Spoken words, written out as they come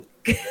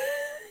Good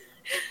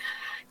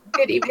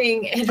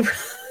evening and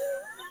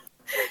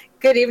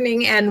good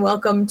evening and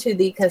welcome to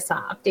the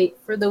CASA update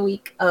for the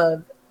week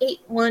of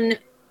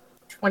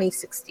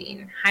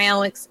 8/1/2016. Hi,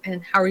 Alex,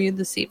 and how are you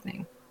this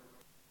evening?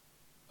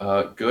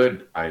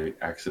 Good. I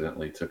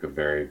accidentally took a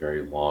very,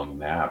 very long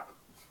nap.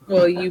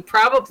 Well, you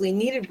probably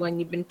needed one.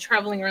 You've been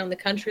traveling around the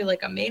country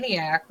like a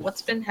maniac.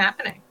 What's been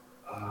happening?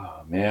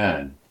 Oh,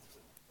 man.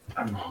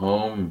 I'm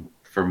home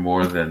for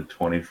more than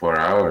 24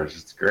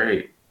 hours. It's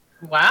great.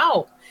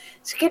 Wow.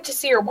 So you get to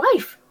see your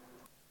wife.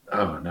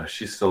 Oh, no,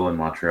 she's still in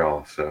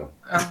Montreal, so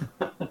Oh.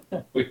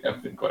 we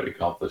haven't quite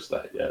accomplished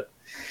that yet.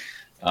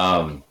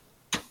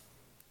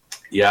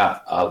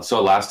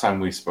 So last time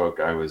we spoke,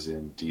 I was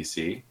in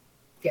D.C.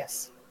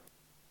 Yes.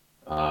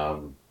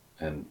 And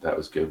that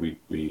was good.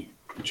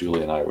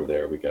 Julie and I were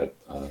there. We got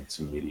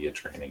some media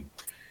training.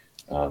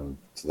 So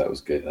that was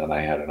good. And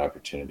I had an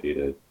opportunity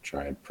to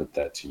try and put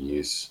that to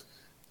use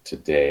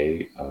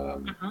today.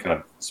 Kind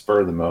of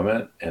spur of the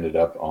moment, ended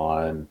up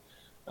on,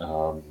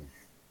 I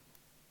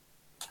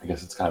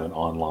guess it's kind of an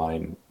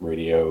online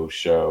radio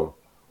show.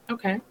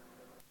 Okay.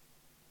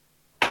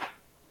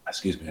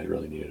 Excuse me, I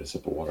really needed a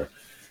sip of water.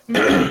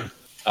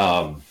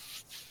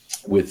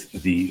 With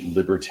the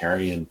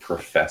Libertarian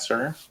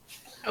Professor.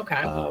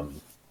 Okay. Let me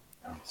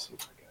see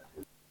if I got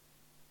his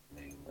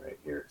name right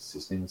here.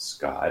 His name is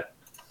Scott.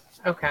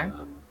 Okay.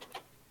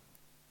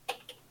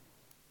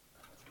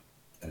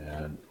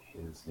 And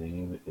his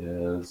name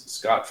is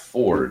Scott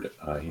Ford.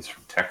 He's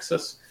from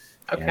Texas.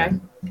 Okay. And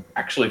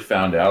actually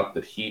found out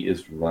that he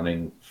is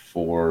running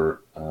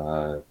for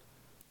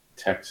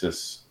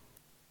Texas.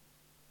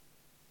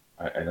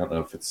 I don't know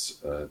if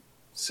it's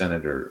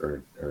Senate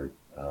or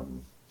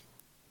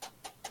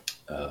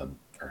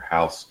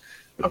House,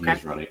 but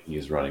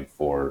he's running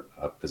for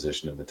a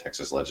position in the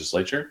Texas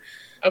legislature.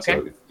 Okay.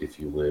 So if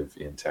you live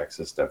in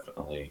Texas,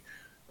 definitely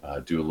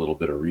do a little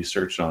bit of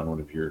research on one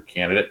of your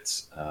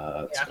candidates,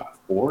 Scott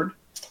Ford.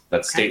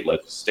 That's state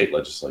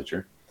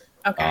legislature.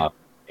 Okay.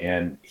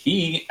 And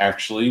he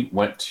actually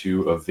went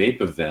to a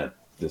vape event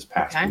this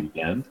past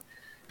weekend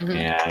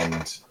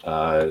and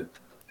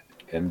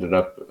ended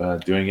up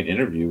doing an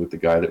interview with the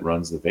guy that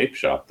runs the vape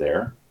shop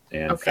there,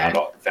 and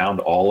found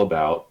all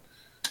about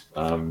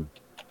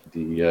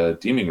the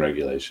deeming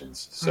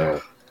regulations.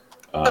 So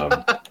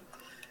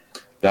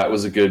that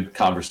was a good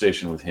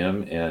conversation with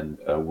him, and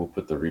we'll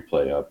put the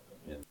replay up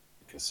in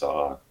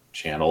CASA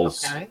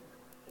channels,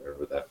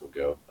 wherever that will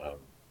go.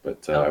 I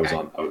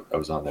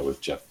was on there with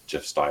Jeff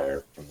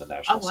Steyer from the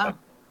National Center.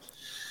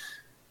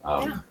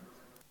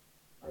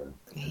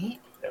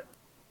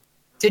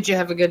 Did you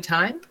have a good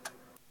time?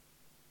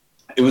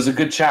 It was a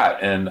good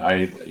chat, and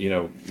I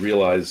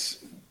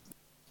realize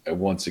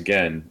once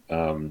again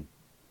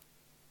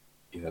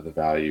the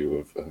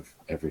value of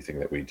everything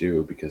that we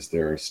do, because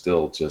there are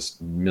still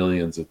just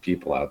millions of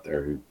people out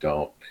there who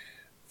don't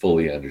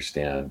fully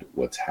understand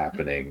what's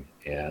happening,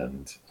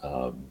 and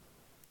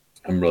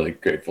I'm really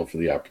grateful for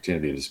the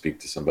opportunity to speak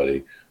to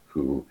somebody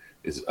who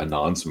is a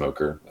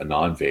non-smoker, a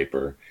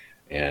non-vapor,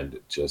 and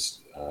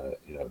just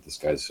this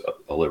guy's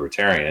a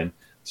libertarian,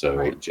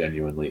 so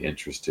genuinely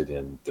interested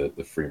in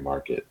the free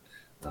market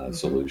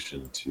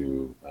solution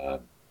to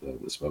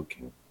the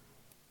smoking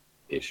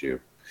issue.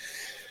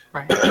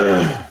 Right.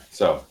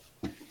 So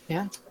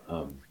yeah,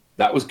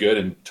 that was good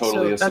and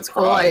totally a that's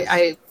surprise. Cool.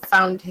 I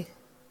found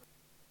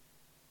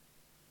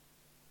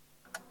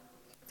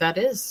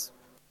that's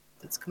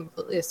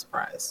completely a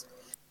surprise.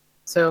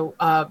 So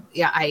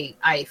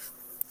I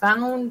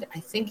found, I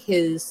think,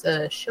 his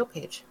show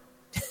page.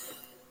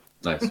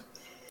 Nice.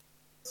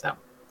 So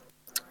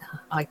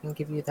I can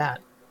give you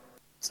that.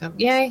 So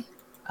yay.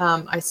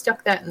 I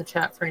stuck that in the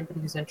chat for anybody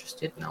who's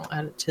interested, and I'll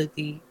add it to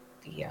the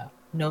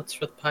notes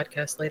for the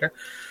podcast later.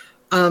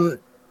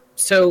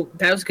 So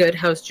that was good.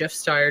 How's Jeff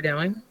Steyer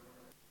doing?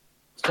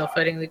 Still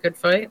fighting the good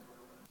fight?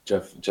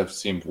 Jeff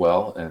seemed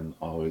well and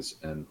always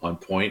and on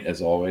point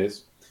as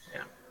always.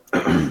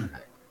 Yeah.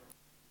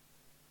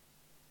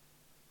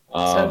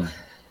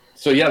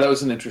 So yeah, that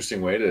was an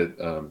interesting way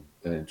to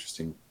an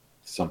interesting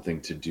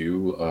something to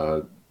do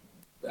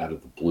out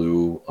of the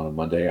blue on a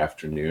Monday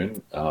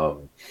afternoon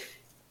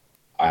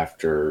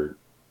after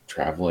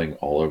traveling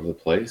all over the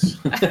place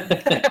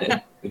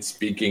and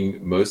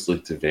speaking mostly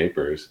to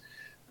vapors.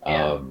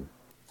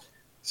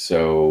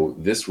 So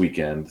this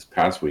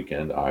past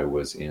weekend, I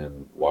was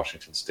in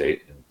Washington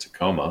State in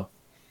Tacoma.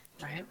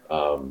 Right.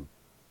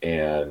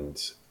 And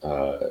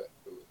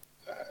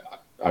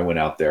I went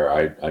out there.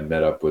 I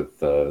met up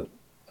with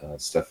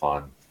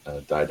Stefan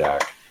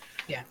Didak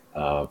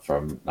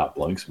from Not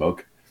Blowing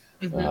Smoke,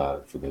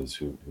 for those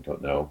who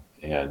don't know.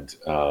 And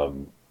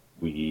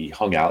we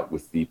hung out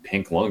with the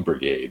Pink Lung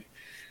Brigade,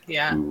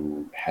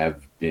 who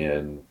have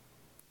been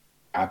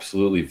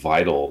absolutely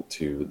vital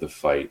to the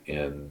fight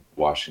in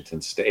Washington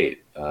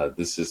State.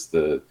 This is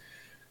the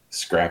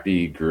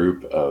scrappy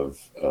group of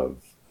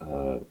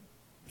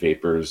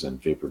vapors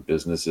and vapor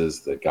businesses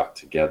that got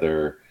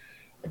together,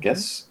 I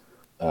guess,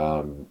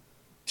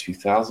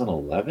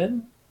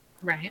 2011?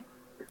 Right.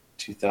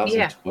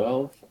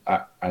 2012?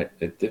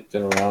 It's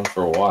been around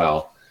for a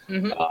while,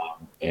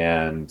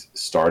 and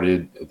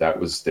that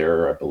was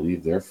I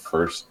believe, their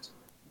first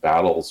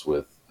battles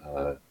with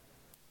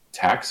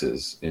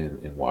taxes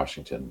in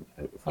Washington,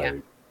 if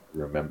I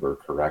remember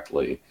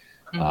correctly.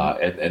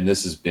 And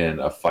this has been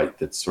a fight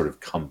that's sort of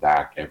come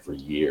back every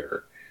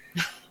year.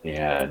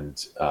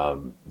 And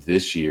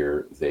this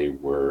year they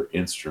were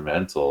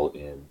instrumental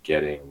in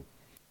getting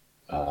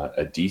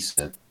a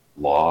decent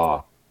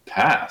law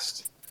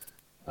passed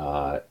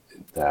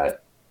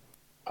that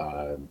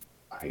I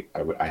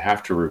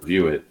have to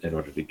review it in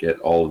order to get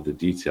all of the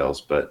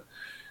details, but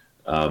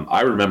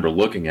I remember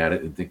looking at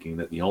it and thinking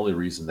that the only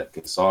reason that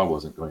CASAA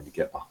wasn't going to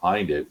get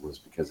behind it was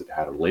because it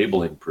had a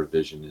labeling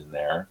provision in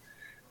there.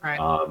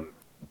 Right.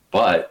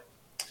 But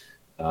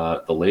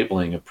the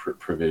labeling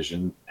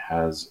provision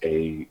has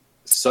a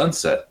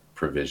sunset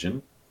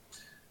provision,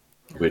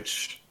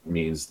 which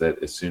means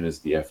that as soon as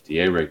the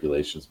FDA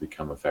regulations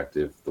become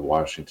effective, the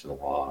Washington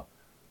law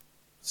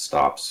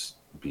stops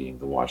being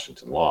the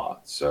Washington law.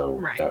 So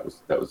that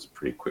was a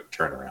pretty quick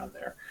turnaround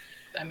there.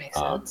 That makes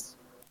sense.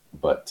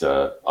 But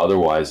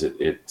otherwise,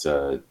 it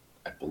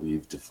I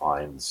believe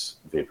defines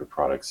vapor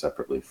products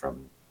separately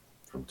from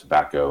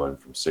tobacco and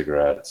from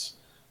cigarettes.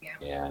 Yeah.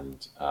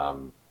 And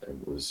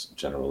it was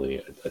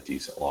generally a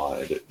decent law.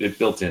 It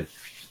built in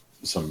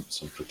some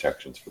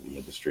protections for the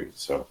industry.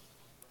 So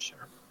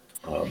sure.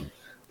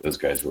 Those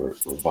guys were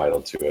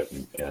vital to it,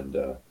 and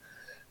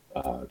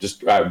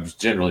I was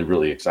generally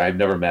really excited. I've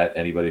never met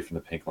anybody from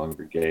the Pink Lung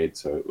Brigade,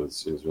 so it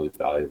was really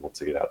valuable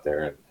to get out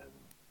there and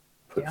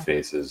put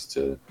faces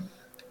to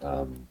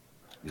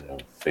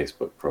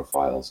Facebook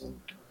profiles and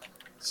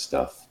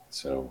stuff.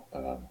 So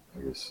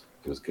it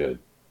was good.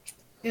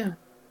 Yeah.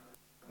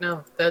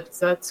 No,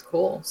 that's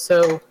cool.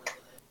 So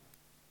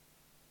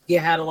you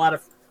had a lot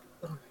of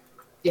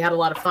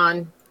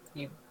fun.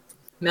 You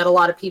met a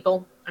lot of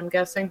people, I'm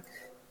guessing.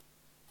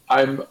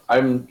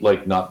 I'm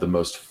like not the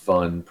most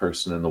fun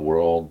person in the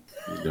world,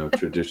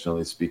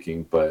 traditionally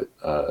speaking, but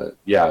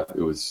it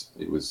was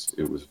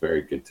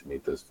very good to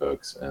meet those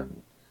folks,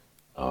 and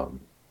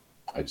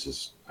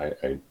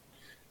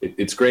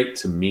it's great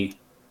to meet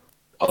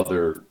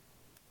other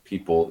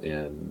people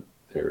in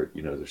their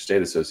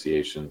state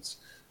associations,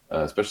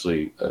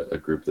 especially a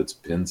group that's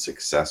been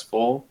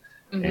successful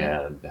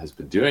and has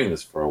been doing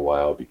this for a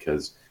while,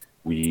 because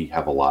we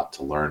have a lot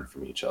to learn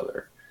from each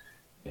other.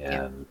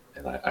 And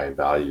I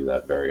value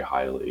that very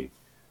highly.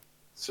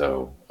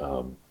 So,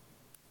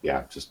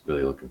 just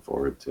really looking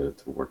forward to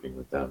working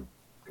with them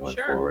going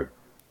forward.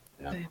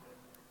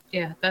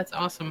 Yeah, that's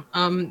awesome.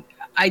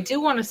 I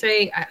do want to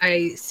say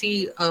I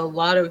see a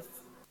lot of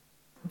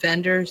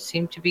vendors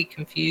seem to be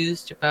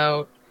confused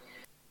about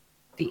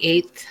the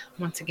 8th.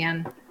 Once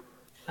again,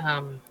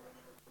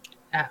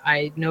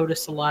 I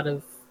notice a lot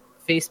of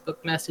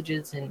Facebook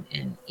messages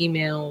and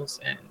emails,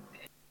 and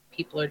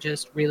people are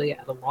just really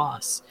at a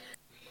loss.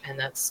 And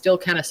that's still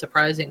kind of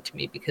surprising to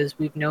me, because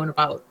we've known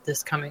about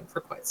this coming for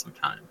quite some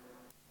time.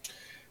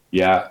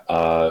 Yeah,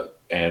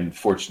 and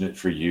fortunate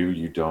for you,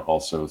 you don't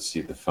also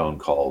see the phone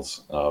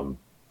calls.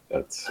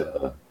 That's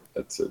a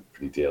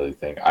pretty daily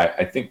thing.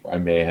 I think I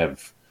may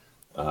have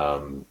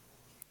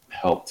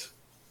helped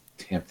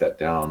tamp that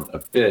down a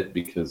bit,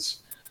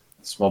 because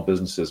small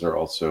businesses are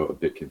also a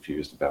bit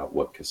confused about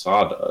what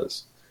CASAA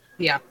does.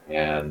 Yeah.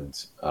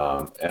 And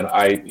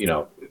I,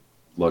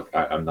 look,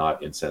 I'm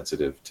not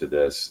insensitive to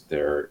this.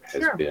 There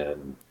has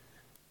been,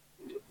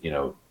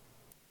 well,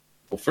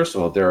 first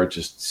of all, there are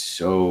just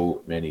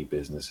so many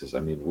businesses. I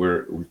mean,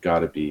 we've got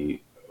to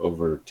be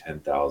over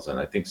 10,000.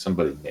 I think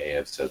somebody may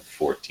have said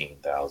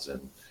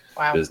 14,000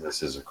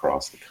 businesses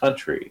across the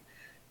country.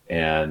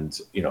 And,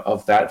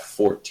 of that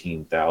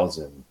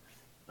 14,000,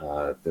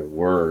 there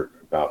were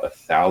about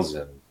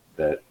 1,000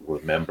 that were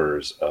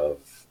members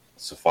of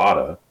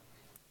SFATA.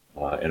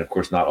 And of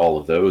course, not all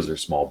of those are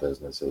small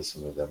businesses.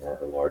 Some of them are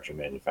larger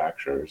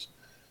manufacturers.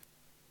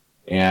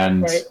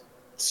 And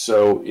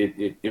so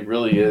it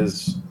really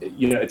is,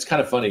 it's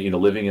kind of funny,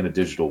 living in a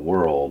digital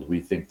world, we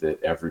think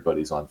that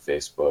everybody's on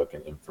Facebook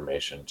and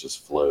information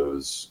just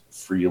flows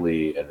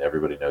freely and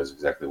everybody knows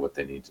exactly what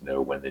they need to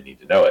know when they need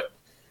to know it.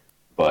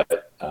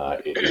 But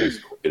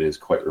it is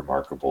quite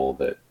remarkable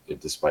that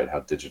despite how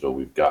digital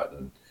we've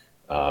gotten,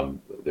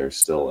 there's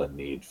still a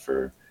need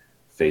for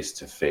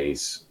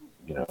face-to-face,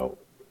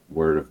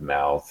 word of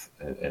mouth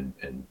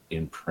and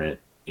in-print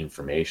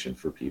information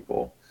for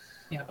people.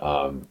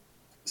 Yeah.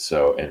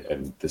 So,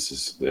 and this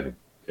is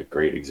a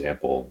great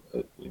example,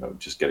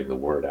 just getting the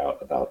word out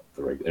about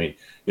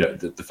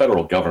the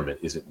federal government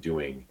isn't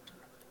doing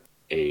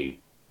a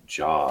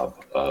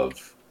job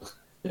of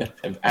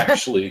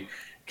actually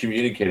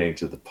communicating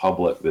to the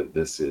public that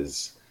this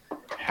is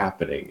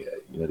happening.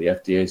 The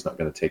FDA is not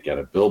going to take out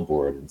a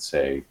billboard and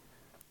say,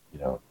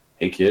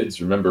 hey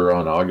kids, remember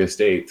on August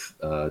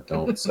 8th,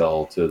 don't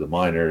sell to the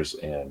minors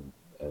and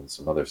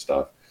some other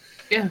stuff.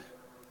 Yeah.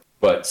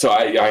 But so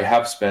I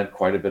have spent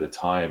quite a bit of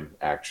time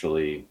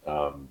actually,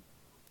 and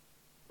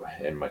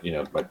my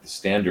the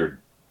standard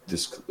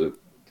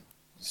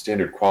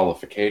standard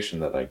qualification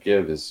that I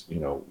give is,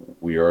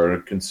 we are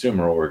a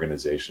consumer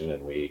organization,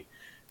 and we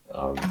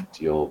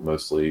deal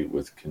mostly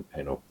with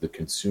the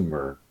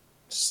consumer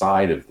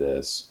side of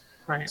this.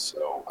 Right.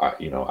 So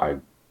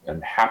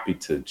I'm happy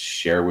to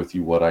share with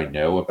you what I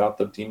know about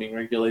the deeming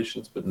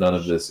regulations, but none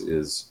of this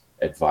is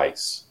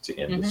advice to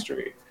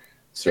industry.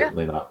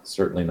 Certainly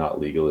not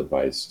legal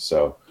advice.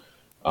 So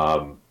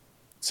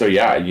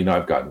yeah,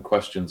 I've gotten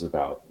questions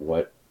about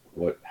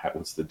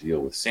what's the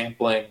deal with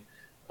sampling.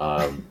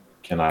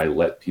 Can I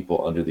let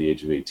people under the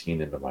age of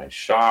 18 into my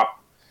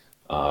shop?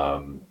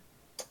 What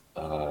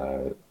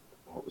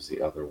was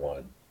the other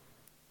one?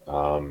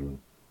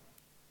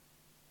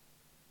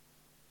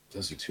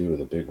 Those are two of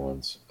the big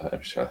ones.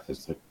 I'm sure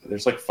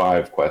there's like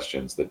 5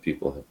 questions that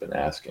people have been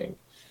asking.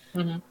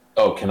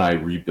 Oh, can I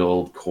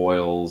rebuild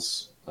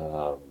coils?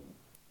 And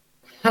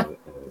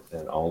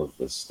all of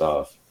this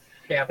stuff.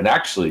 Yeah. And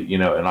actually,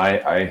 and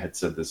I had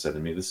said this, to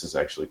me, this is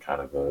actually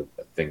kind of a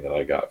thing that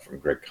I got from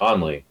Greg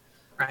Conley.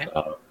 Right.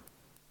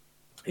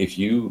 If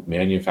you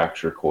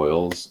manufacture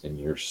coils in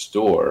your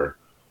store,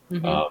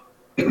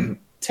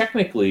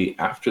 technically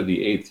after the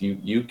 8th,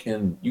 you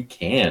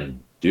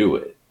can do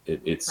it.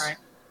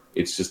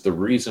 It's just the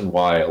reason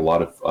why a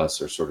lot of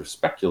us are sort of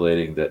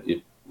speculating that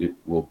it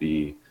will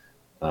be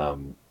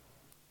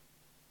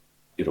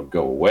it'll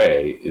go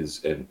away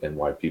and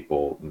why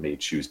people may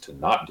choose to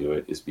not do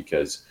it is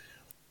because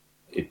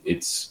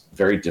it's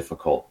very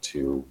difficult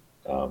to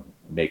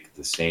make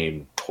the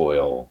same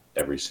coil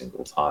every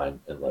single time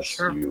unless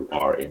you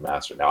are a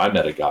master. Now, I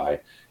met a guy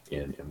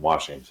in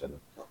Washington.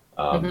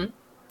 I'm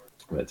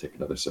going to take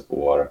another sip of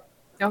water.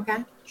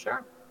 Okay,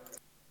 sure.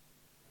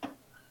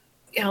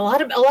 Yeah, a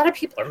lot of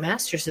people are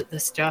masters at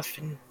this stuff.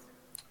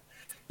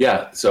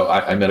 Yeah, so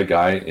I met a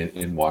guy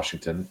in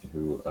Washington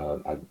who,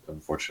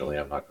 unfortunately,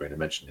 I'm not going to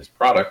mention his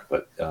product,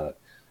 but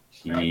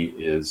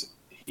he's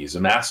a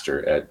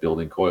master at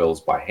building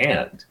coils by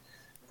hand,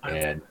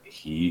 and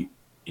he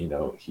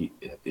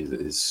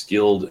is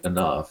skilled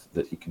enough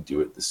that he can do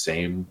it the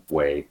same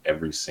way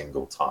every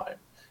single time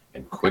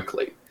and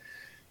quickly.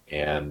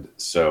 And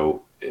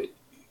so,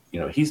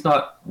 he's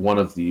not one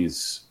of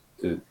these,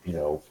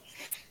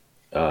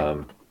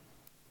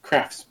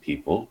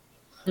 craftspeople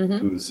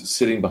who's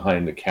sitting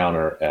behind the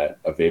counter at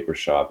a vapor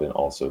shop and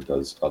also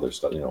does other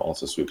stuff,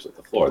 also sweeps up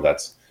the floor.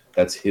 That's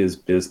his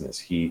business.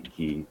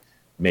 He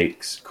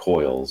makes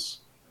coils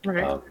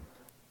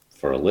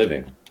for a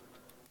living.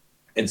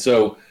 And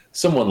so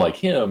someone like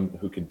him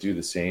who can do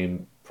the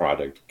same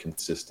product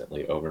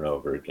consistently over and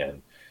over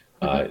again,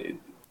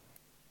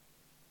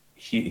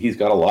 he's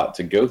got a lot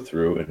to go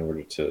through in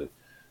order to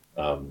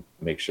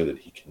make sure that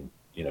he can,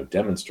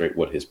 demonstrate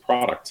what his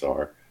products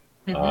are.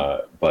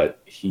 But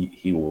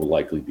he will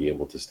likely be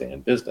able to stay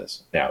in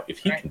business. Now, if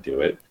he can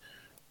do it,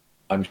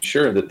 I'm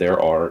sure that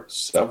there are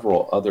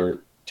several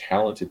other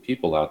talented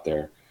people out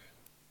there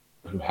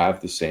who have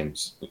the same,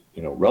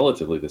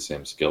 relatively the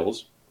same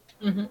skills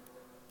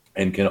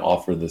and can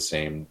offer the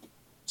same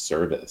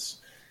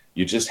service.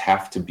 You just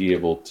have to be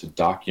able to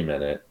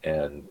document it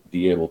and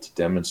be able to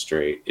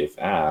demonstrate, if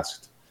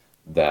asked,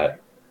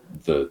 that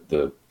the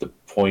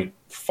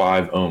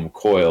 0.5 ohm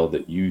coil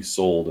that you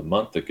sold a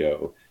month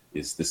ago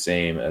is the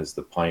same as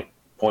the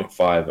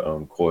 0.5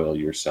 ohm coil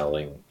you're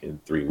selling in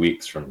 3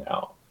 weeks from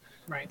now.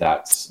 Right.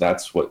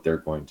 That's what they're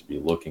going to be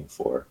looking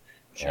for.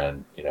 Sure.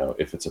 And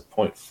if it's a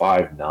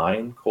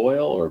 0.59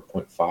 coil or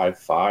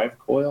 0.55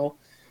 coil,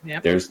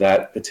 there's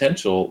that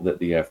potential that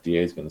the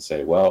FDA is going to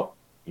say, well,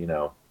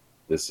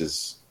 this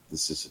is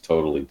a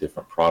totally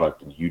different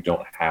product, and you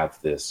don't have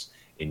this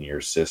in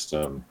your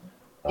system.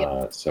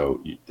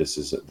 So this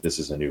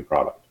is a new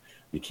product.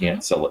 You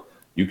can't sell it.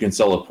 You can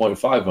sell a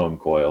 0.5 ohm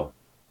coil,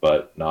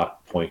 but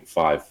not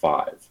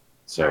 0.55.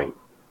 So,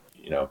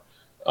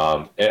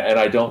 and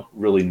I don't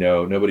really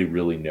know. Nobody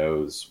really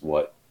knows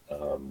what,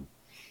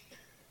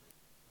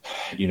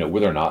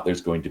 whether or not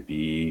there's going to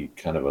be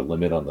kind of a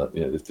limit on the,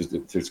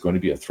 if there's going to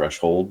be a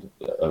threshold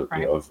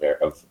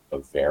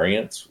of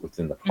variance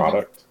within the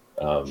product.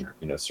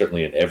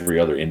 Certainly in every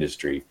other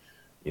industry,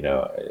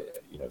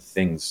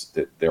 things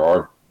that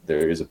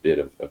there is a bit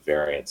of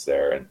variance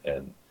there,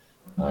 and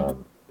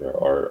there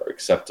are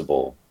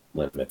acceptable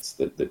limits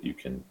that you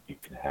can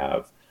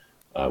have.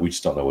 We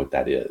just don't know what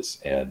that is.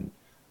 And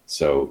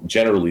so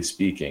generally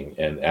speaking,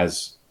 and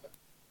as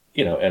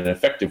an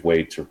effective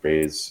way to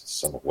raise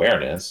some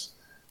awareness,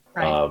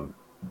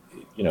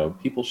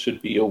 people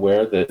should be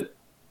aware that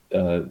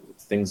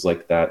things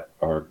like that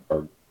are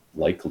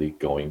likely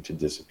going to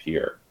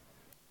disappear.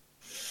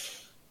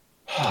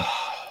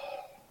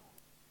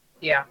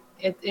 Yeah,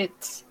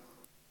 it's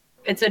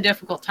a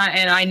difficult time.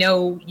 And I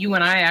know you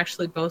and I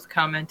actually both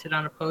commented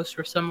on a post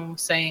where someone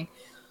was saying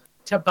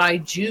to buy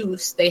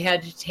juice, they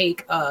had to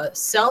take a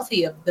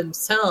selfie of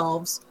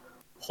themselves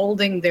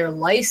holding their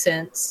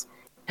license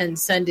and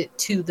send it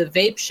to the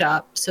vape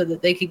shop so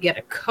that they could get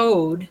a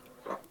code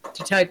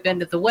to type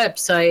into the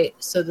website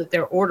so that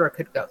their order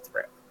could go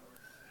through.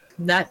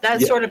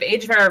 That sort of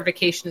age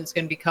verification is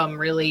going to become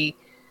really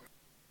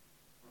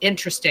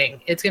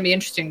interesting. It's going to be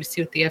interesting to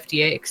see what the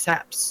FDA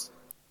accepts.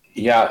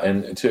 Yeah,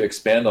 and to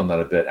expand on that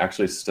a bit,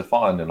 actually,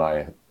 Stefan and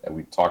I,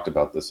 we talked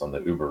about this on the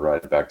Uber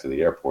ride back to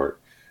the airport,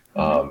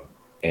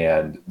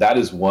 and that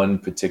is one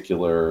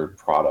particular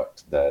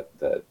product that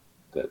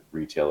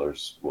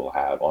retailers will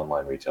have,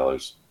 online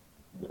retailers,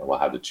 will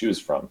have to choose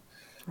from.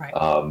 Right.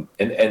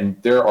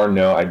 And there are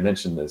no, I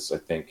mentioned this, I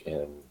think,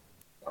 in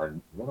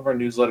one of our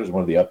newsletters,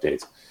 one of the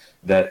updates,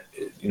 that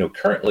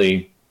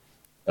currently,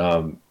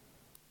 the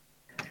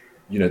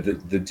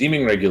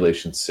deeming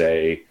regulations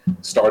say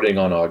starting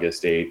on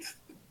August 8th,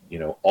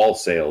 all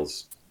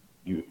sales,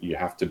 you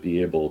have to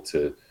be able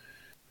to,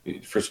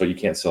 first of all, you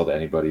can't sell to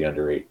anybody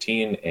under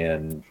 18,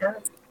 and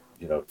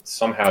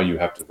somehow you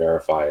have to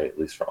verify, at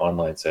least for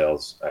online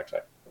sales. Actually,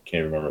 I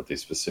can't remember if they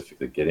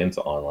specifically get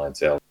into online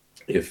sales.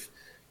 If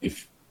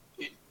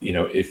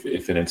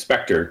an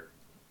inspector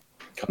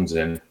comes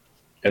in,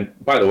 and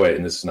by the way,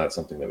 and this is not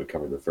something that we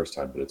covered the first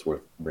time, but it's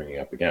worth bringing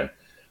up again.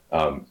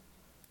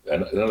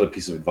 Another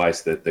piece of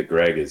advice that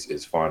Greg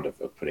is fond of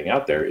putting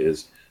out there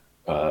is,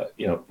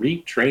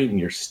 retrain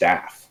your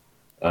staff,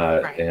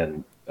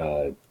 and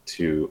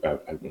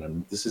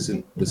this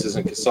isn't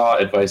CASA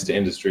advice to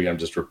industry. I'm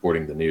just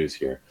reporting the news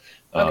here.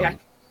 Okay.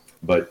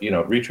 But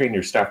retrain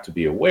your staff to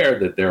be aware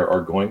that there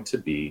are going to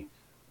be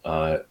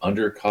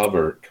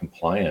undercover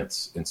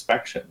compliance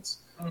inspections,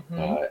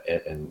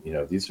 and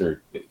these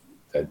are,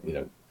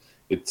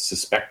 it's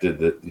suspected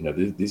that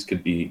these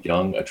could be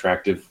young,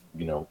 attractive,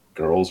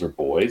 girls or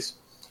boys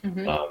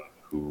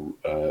who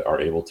are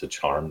able to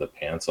charm the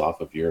pants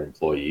off of your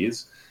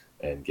employees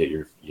and get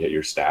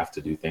your staff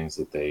to do things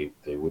that they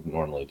wouldn't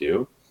normally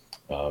do,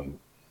 and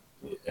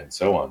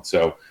so on.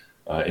 So,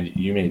 and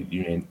you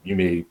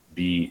may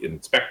be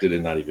inspected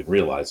and not even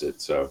realize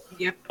it. So,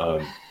 yep.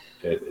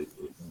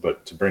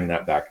 But to bring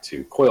that back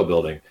to coil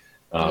building,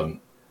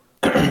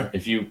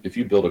 if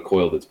you build a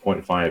coil that's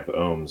 0.5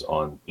 ohms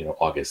on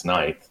August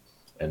 9th,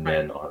 and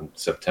then on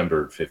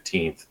September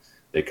 15th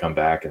they come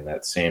back and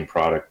that same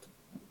product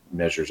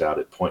measures out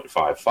at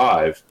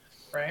 0.55,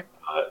 right?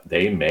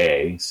 They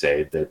may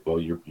say that, well,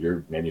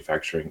 you're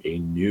manufacturing a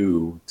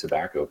new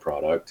tobacco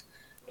product,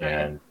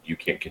 and you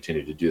can't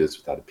continue to do this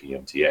without a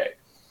PMTA.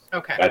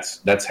 Okay.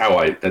 That's how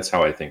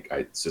I think,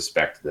 I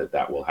suspect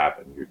that will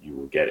happen. You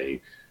will get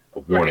a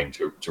warning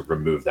to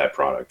remove that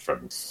product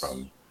from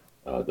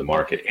the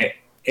market,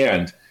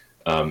 and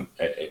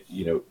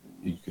you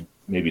could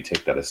maybe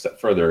take that a step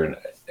further,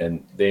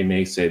 and they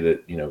may say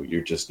that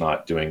you're just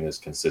not doing this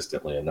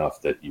consistently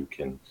enough that you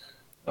can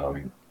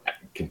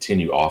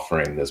continue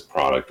offering this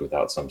product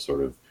without some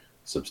sort of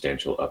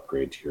substantial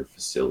upgrade to your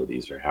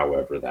facilities, or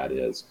however that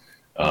is.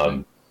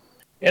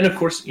 And of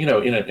course, in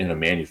a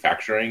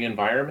manufacturing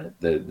environment,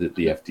 the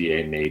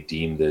FDA may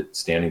deem that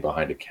standing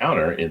behind a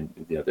counter in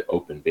the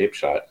open vape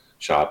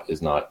shop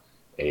is not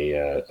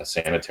a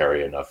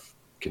sanitary enough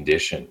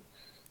condition.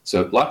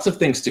 So lots of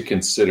things to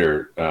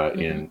consider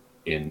in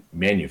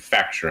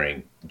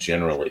manufacturing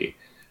generally.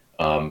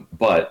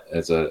 But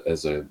as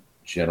a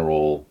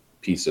general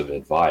piece of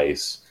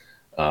advice,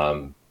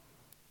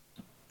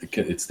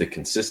 it's the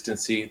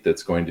consistency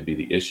that's going to be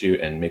the issue,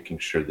 and making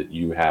sure that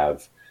you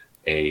have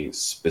a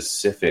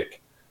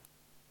specific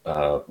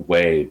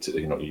way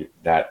to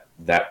that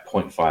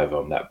 0.5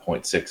 ohm, that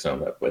 0.6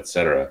 ohm, et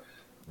cetera.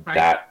 Right.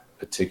 That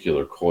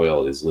particular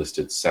coil is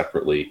listed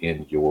separately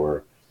in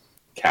your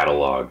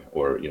catalog,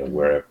 or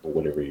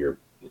whatever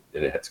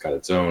it's got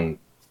its own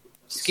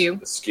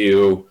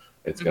SKU.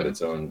 It's got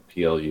its own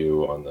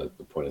PLU on the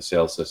point of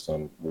sale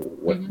system,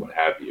 what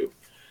have you.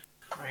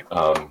 Right.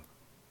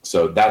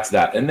 So that's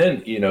that, and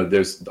then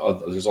there's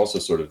also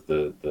sort of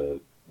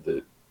the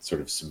sort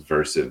of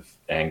subversive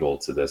angle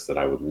to this that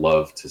I would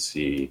love to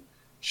see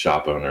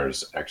shop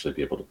owners actually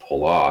be able to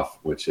pull off,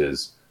 which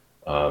is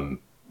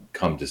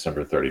come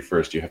December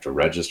 31st, you have to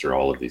register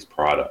all of these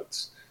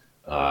products.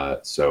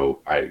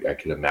 So I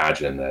can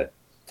imagine that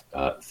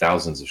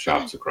thousands of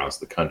shops across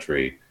the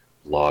country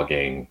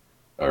logging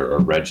or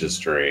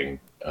registering,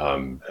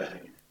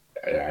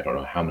 I don't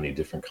know how many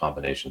different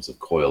combinations of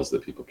coils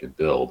that people could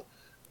build,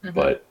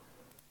 but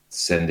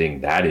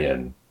sending that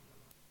in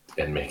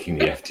and making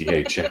the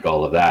FDA check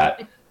all of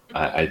that,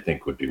 I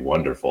think would be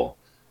wonderful.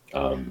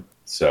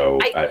 So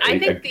I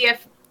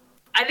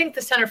think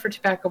the Center for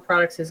Tobacco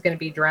Products is going to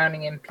be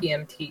drowning in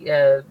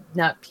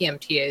not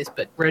PMTAs,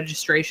 but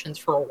registrations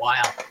for a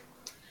while,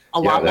 a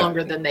lot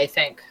longer than they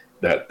think.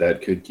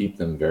 That could keep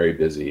them very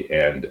busy.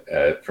 And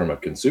from a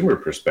consumer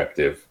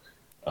perspective,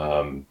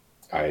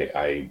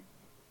 I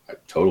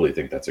totally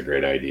think that's a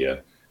great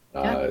idea.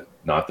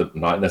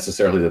 Not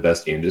necessarily the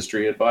best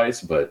industry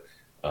advice, but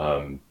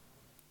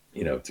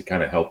to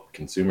kind of help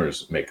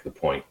consumers make the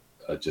point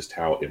just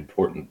how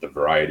important the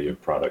variety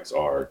of products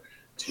are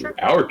to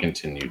our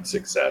continued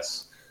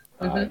success.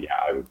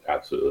 I would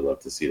absolutely love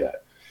to see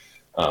that.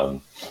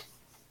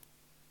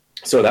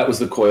 So that was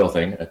the coil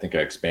thing. I think I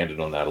expanded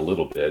on that a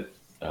little bit.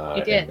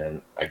 You did. And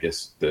then I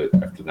guess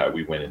after that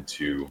we went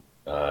into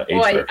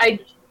age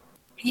verification.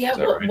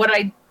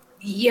 Right?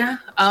 Yeah.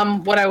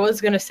 What I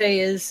was going to say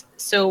is,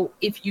 so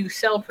if you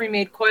sell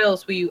pre-made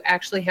coils, will you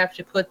actually have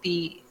to put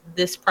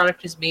this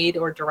product is made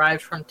or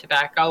derived from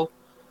tobacco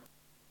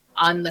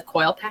on the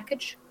coil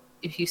package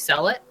if you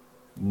sell it?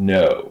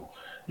 No.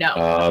 No.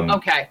 Um,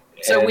 Okay.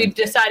 So we've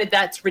decided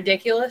that's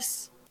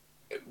ridiculous.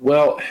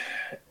 well,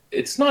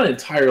 it's not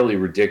entirely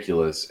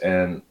ridiculous,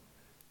 and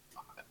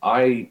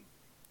I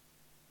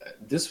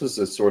this was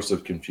a source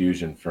of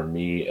confusion for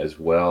me as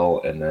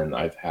well. And then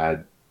I've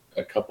had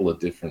a couple of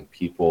different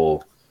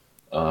people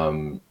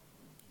um,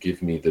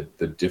 give me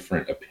the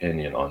different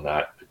opinion on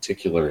that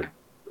particular.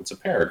 It's a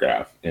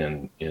paragraph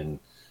in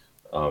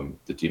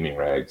the Deeming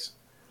Regs.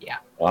 Yeah.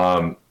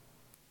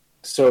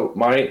 So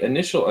my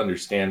initial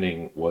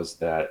understanding was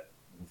that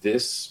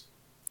this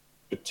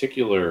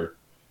particular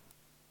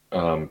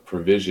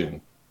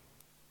provision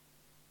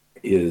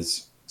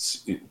it's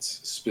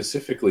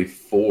specifically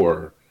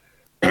for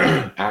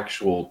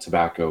actual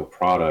tobacco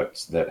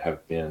products that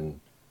have been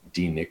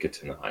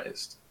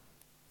denicotinized.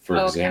 For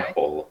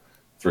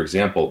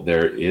example,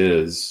 there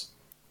is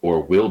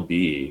or will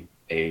be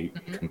a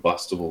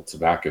combustible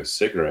tobacco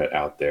cigarette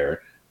out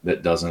there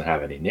that doesn't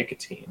have any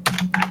nicotine.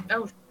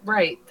 Oh,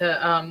 right.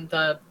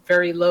 The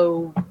very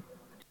low,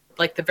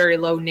 like the very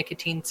low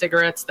nicotine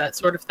cigarettes, that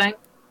sort of thing.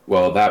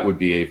 Well, that would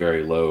be a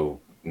very low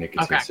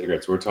nicotine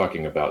cigarettes. We're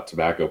talking about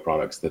tobacco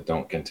products that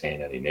don't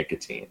contain any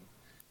nicotine.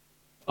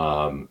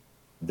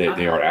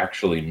 They are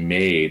actually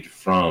made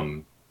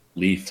from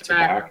leaf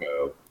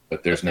tobacco,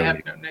 but there's no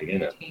nicotine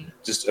in it.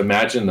 Just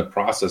imagine the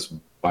process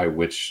by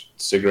which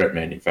cigarette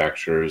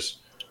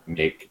manufacturers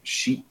make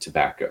sheet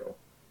tobacco.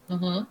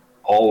 Mm-hmm.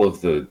 All of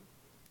the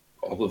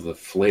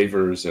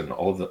flavors and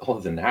all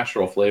of the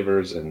natural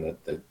flavors and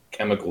the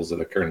chemicals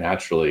that occur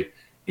naturally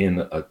in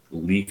a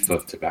leaf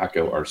of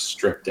tobacco are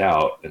stripped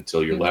out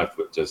until you're left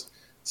with just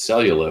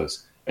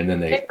cellulose, and then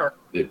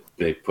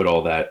they put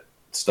all that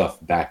stuff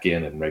back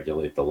in and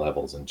regulate the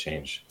levels and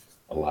change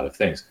a lot of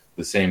things.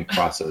 The same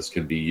process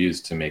can be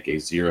used to make a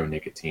zero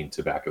nicotine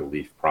tobacco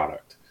leaf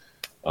product.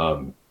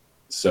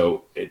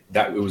 So it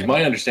was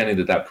my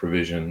understanding that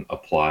provision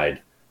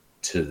applied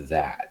to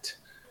that.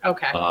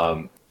 Okay.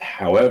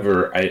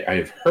 However,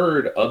 I've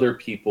heard other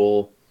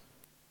people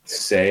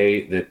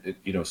say that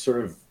it's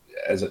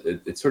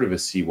sort of a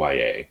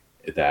CYA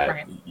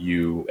that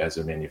you as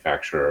a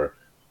manufacturer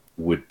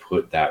would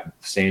put that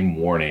same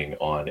warning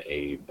on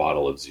a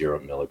bottle of 0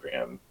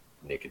 milligram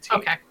nicotine.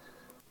 Okay.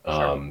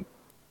 I'm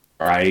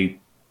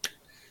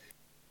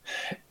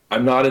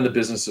not in the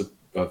business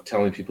of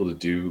telling people to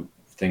do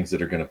things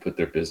that are going to put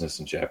their business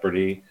in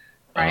jeopardy.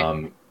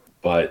 Right.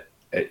 But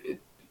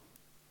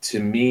to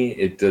me,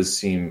 it does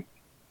seem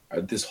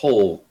this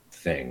whole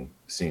thing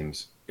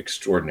seems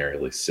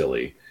extraordinarily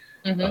silly.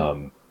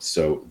 Mm-hmm.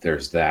 So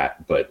there's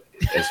that. But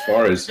as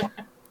far as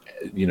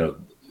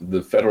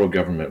the federal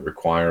government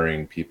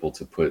requiring people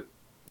to put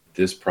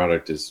this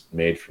product is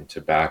made from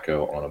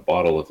tobacco on a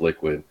bottle of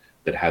liquid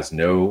that has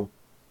no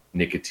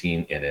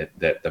nicotine in it,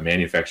 that the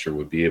manufacturer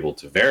would be able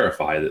to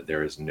verify that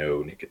there is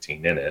no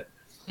nicotine in it.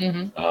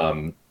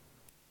 Mm-hmm.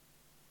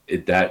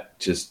 That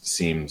just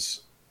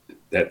seems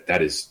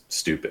that is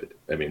stupid.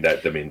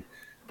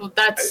 Well,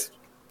 that's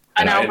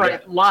an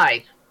outright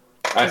lie.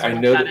 I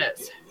know that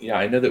is. Yeah,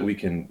 I know that we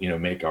can,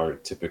 make our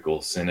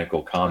typical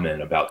cynical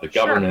comment about the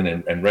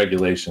government and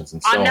regulations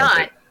and so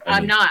on.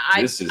 I'm not.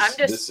 This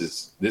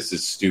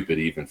is stupid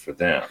even for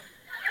them.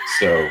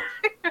 So,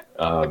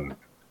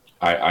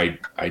 I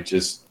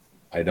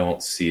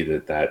don't see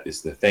that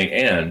is the thing.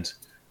 And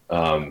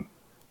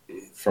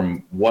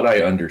from what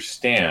I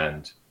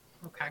understand,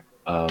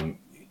 the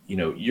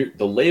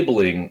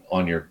labeling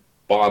on your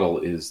bottle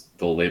is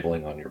the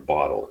labeling on your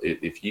bottle.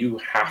 If you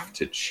have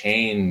to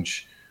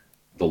change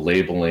the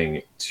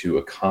labeling to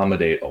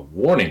accommodate a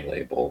warning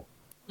label,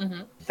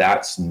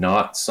 that's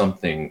not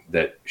something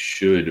that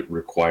should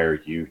require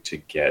you to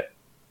get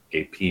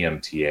a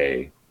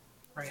PMTA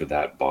for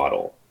that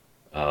bottle.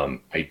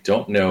 I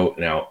don't know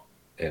now,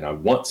 and I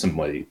want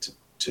somebody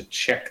to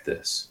check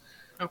this,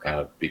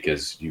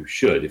 because you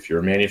should. If you're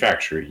a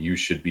manufacturer, you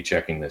should be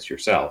checking this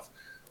yourself.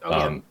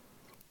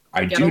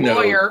 I do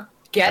know.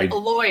 Get a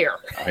lawyer.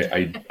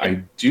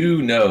 I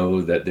do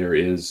know that there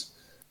is,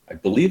 I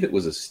believe it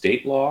was a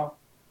state law.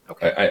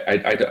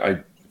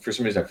 I for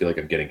some reason I feel like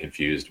I'm getting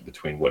confused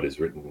between what is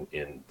written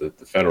in the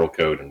federal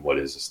code and what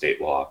is a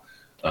state law.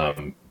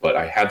 But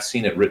I have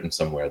seen it written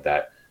somewhere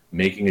that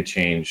making a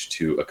change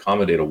to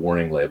accommodate a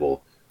warning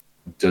label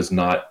does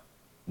not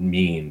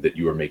mean that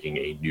you are making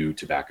a new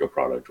tobacco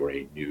product or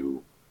a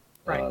new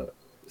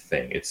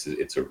thing. It's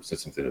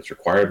something that's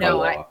required by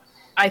law.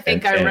 I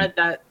think I read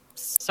that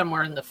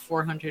somewhere in the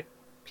 400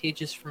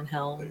 pages from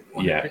hell.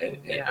 And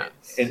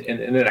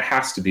it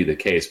has to be the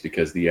case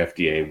because the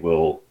FDA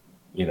will,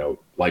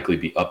 likely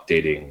be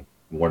updating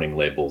warning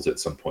labels at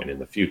some point in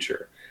the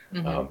future.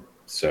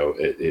 So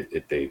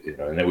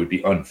and that would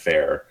be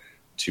unfair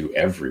to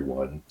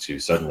everyone to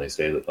suddenly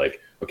say that,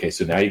 like, okay,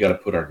 so now you got to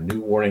put our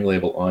new warning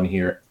label on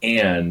here,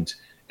 and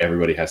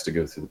everybody has to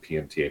go through the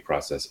PMTA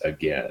process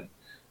again.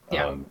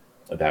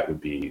 That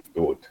would be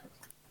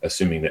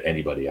assuming that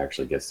anybody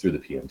actually gets through the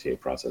PMTA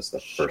process the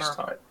first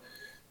Sure. time.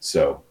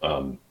 So,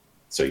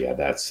 so yeah,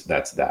 that's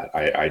that.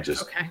 I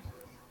just, Okay.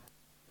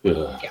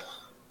 ugh.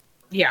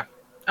 Yeah.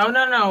 Oh,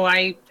 no.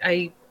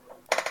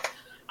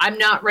 I'm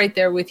not right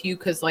there with you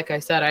because, like I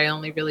said, I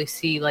only really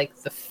see like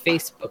the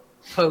Facebook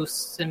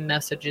posts and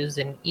messages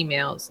and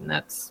emails, and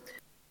that's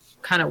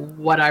kind of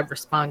what I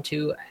respond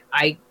to.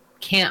 I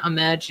can't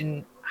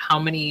imagine how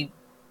many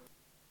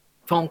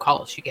phone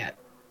calls you get.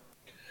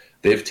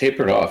 They've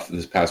tapered off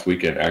this past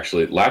weekend.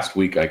 Actually, last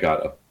week I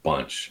got a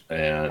bunch,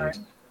 and Right.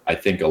 I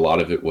think a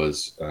lot of it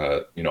was,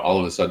 all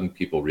of a sudden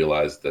people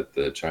realized that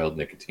the child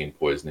nicotine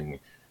poisoning,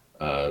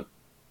 uh,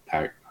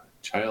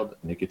 child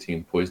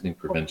nicotine poisoning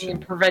prevention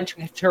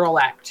Prevention Control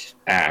Act.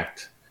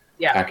 act,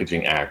 Yeah.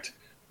 packaging act,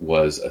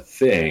 was a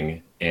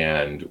thing,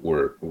 and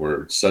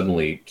were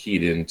suddenly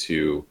keyed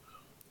into,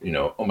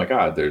 oh my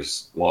God,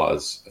 there's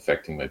laws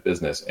affecting my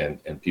business,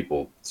 and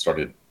people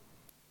started,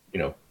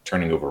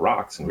 turning over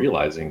rocks and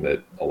realizing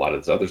that a lot of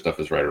this other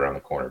stuff is right around the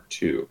corner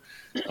too.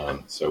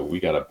 So we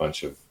got a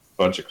bunch of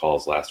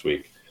calls last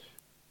week.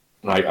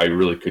 And I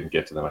really couldn't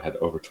get to them. I had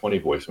over 20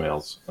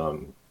 voicemails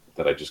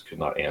that I just could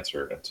not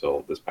answer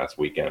until this past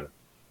weekend.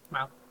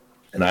 Wow.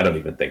 And I don't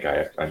even think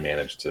I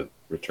managed to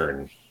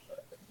return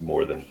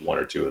more than one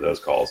or two of those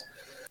calls.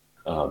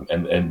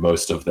 And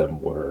most of them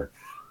were,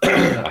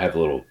 I have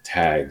little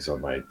tags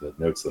on the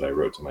notes that I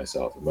wrote to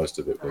myself, and most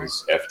of it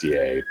was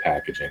FDA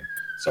packaging.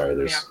 Sorry,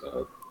 there's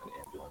an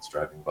ambulance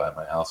driving by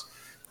my house.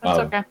 That's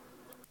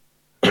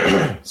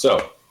okay.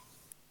 So,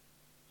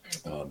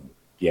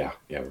 yeah,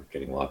 we're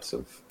getting lots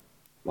of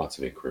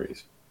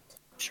inquiries.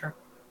 Sure.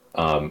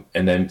 And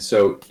then,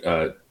 so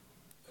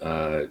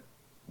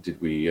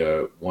did we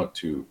want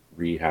to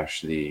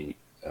rehash the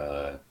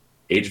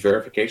age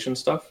verification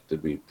stuff?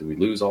 Did we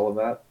lose all of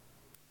that?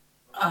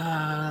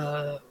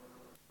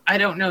 I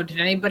don't know. Did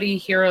anybody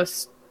hear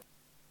us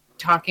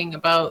talking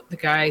about the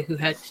guy who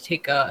had to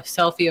take a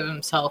selfie of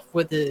himself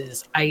with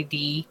his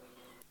ID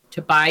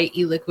to buy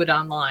e-liquid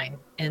online,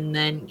 and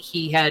then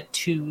he had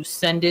to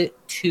send it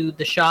to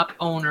the shop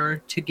owner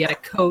to get a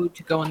code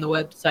to go on the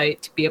website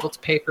to be able to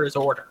pay for his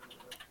order?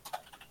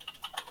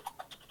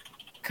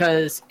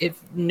 Because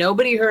if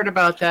nobody heard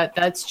about that,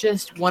 that's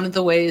just one of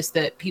the ways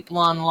that people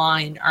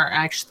online are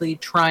actually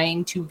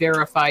trying to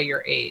verify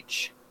your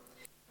age.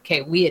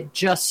 Okay, we had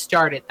just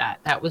started that.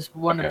 That was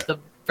one of the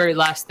very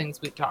last things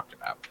we talked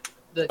about.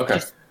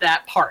 Just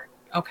that part.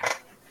 Okay.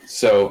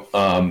 So,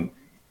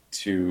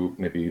 to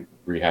maybe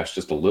rehash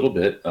just a little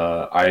bit,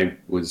 I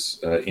was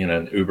in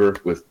an Uber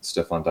with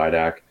Stefan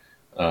Didak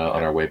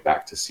on our way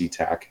back to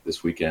SeaTac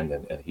this weekend,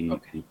 and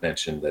he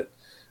mentioned that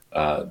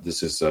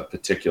this is a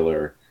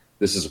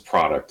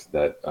product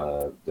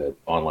that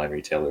online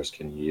retailers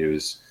can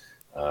use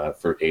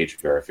for age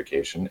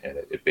verification, and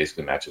it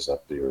basically matches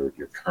up your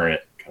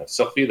current kind of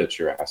selfie that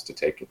you're asked to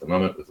take at the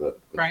moment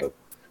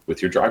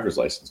with your driver's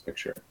license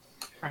picture.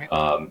 Right.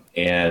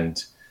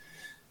 And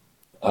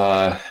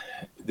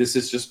this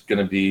is just going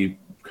to be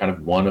kind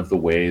of one of the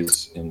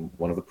ways in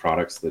one of the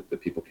products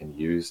that people can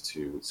use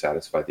to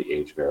satisfy the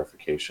age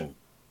verification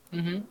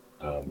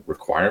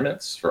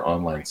requirements for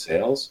online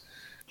sales.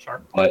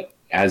 Sure. But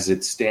as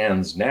it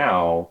stands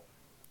now,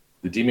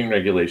 the deeming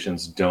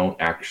regulations don't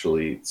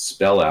actually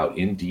spell out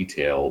in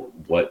detail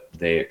what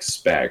they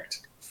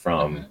expect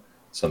from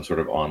some sort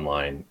of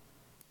online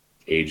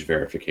age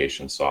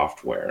verification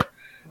software.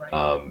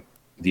 Right.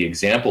 The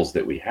examples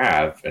that we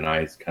have, and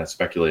I kind of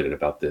speculated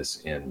about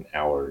this in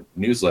our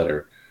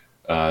newsletter,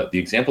 the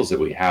examples that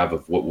we have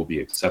of what will be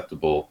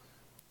acceptable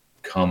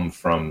come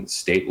from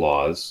state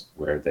laws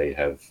where they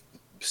have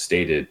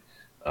stated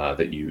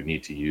that you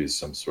need to use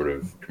some sort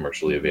of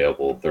commercially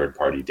available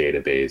third-party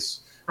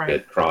database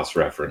that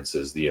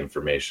cross-references the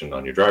information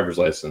on your driver's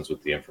license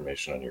with the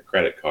information on your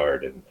credit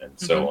card and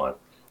so on,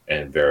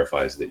 and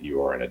verifies that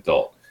you are an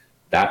adult.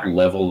 That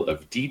level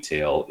of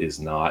detail is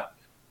not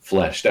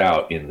fleshed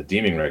out in the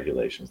deeming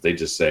regulations. They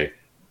just say,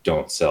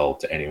 don't sell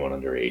to anyone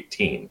under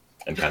 18,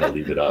 and kind of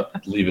leave it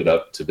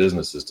up to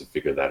businesses to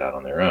figure that out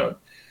on their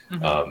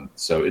own.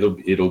 So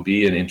it'll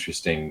be an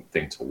interesting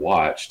thing to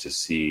watch to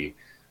see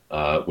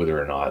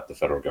whether or not the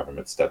federal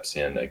government steps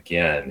in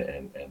again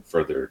and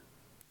further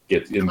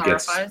gets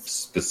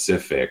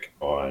specific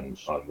on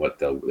what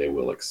they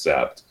will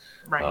accept.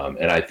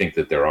 And I think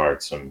that there are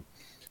some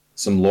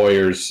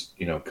lawyers,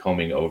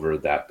 combing over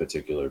that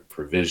particular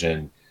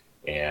provision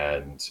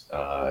and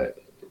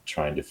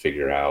trying to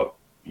figure out,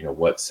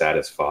 what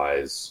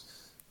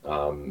satisfies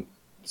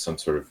some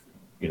sort of,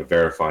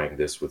 verifying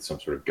this with some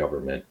sort of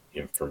government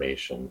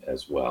information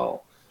as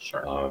well.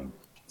 Sure.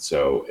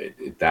 So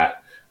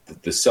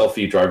the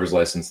selfie driver's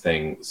license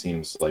thing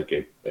seems like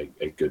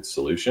a good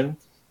solution,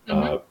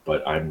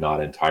 but I'm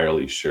not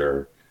entirely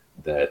sure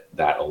that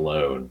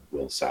alone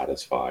will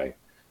satisfy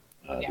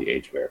the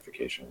age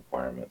verification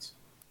requirements.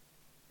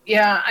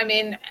 Yeah, I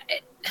mean,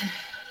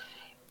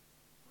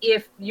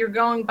 if you're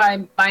going by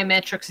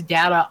biometrics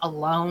data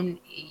alone,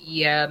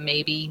 yeah,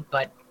 maybe,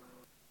 but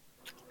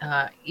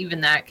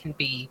even that can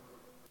be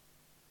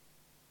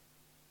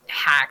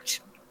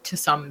hacked to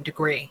some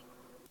degree.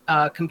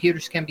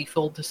 Computers can be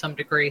fooled to some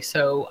degree,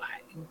 so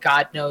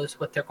God knows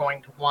what they're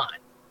going to want.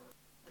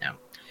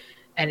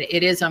 And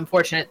it is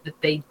unfortunate that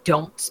they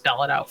don't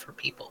spell it out for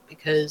people,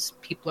 because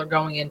people are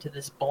going into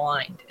this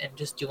blind and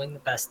just doing the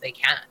best they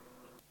can.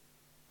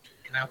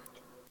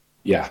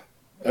 Yeah.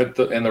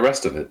 And the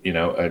rest of it,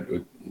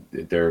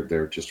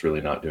 they're just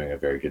really not doing a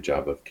very good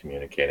job of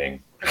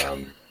communicating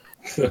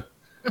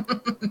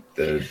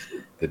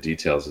the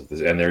details of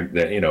this. And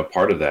they're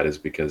part of that is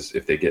because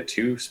if they get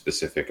too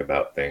specific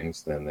about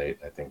things, then they,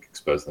 I think,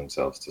 expose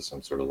themselves to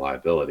some sort of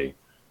liability.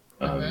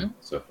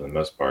 So for the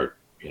most part,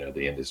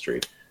 the industry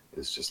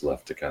is just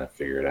left to kind of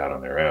figure it out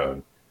on their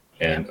own.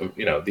 And,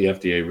 the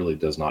FDA really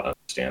does not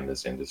understand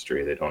this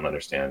industry. They don't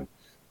understand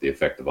the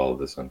effect of all of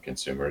this on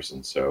consumers.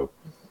 And so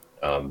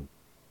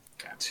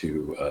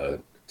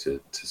to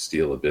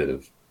steal a bit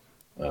of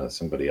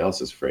somebody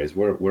else's phrase,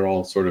 we're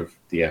all sort of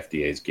the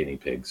FDA's guinea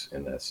pigs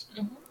in this.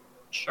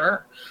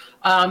 Sure.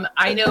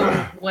 I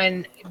know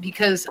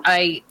because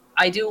I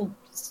do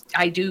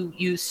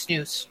use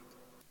snus.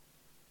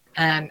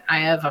 And I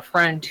have a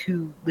friend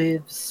who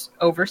lives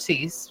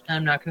overseas.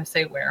 I'm not going to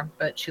say where,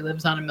 but she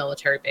lives on a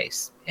military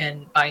base.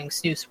 And buying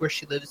snus where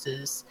she lives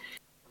is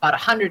about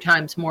 100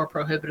 times more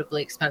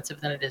prohibitively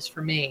expensive than it is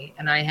for me.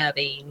 And I have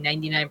a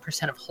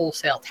 99% of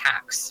wholesale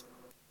tax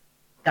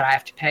that I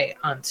have to pay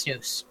on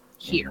snus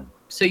here.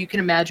 So you can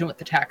imagine what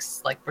the tax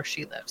is like where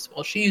she lives.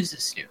 Well, she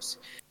uses snus.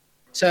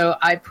 So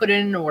I put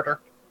in an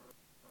order.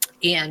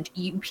 And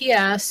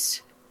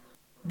UPS,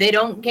 they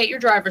don't get your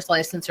driver's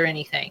license or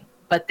anything,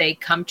 but they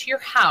come to your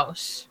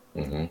house,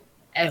 and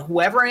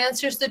whoever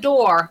answers the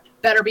door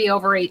better be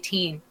over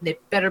 18. They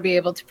better be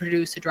able to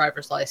produce a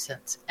driver's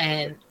license,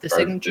 and the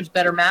signatures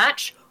better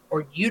match,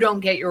 or you don't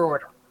get your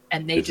order,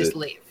 and they just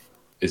leave.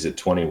 Is it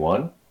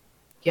 21?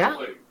 Yeah.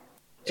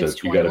 So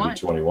you got to be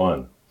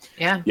 21.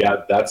 Yeah.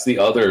 Yeah, that's the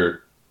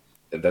other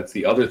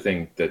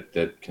thing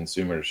that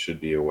consumers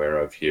should be aware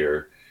of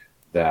here,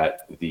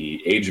 that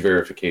the age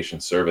verification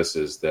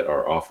services that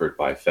are offered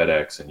by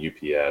FedEx and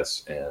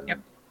UPS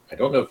and I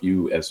don't know if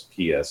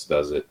USPS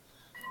does it,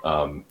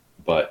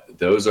 but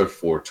those are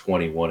for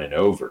 21 and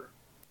over.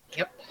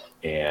 Yep.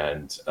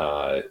 And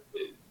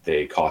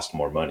they cost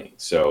more money.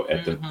 So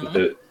at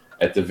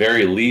the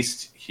very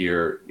least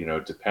here,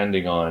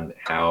 depending on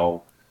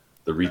how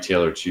the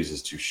retailer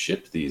chooses to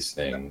ship these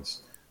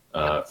things,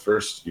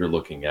 first you're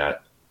looking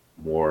at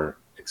more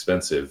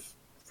expensive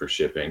for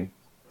shipping.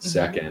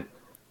 Second,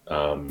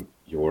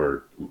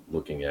 you're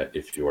looking at,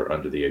 if you're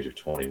under the age of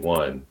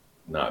 21,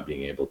 not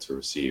being able to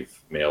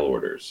receive mail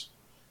orders.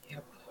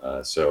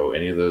 So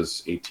any of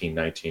those 18,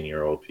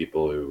 19-year-old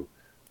people who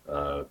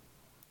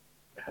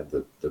had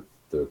the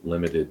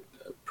limited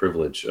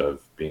privilege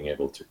of being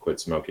able to quit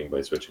smoking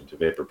by switching to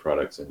vapor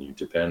products, and you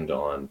depend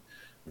on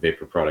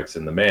vapor products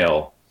in the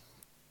mail,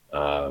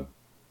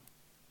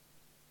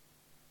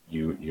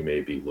 you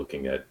may be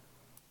looking at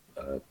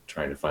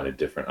trying to find a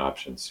different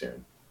option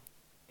soon.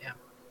 Yeah,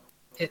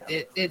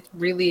 it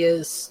really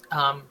is.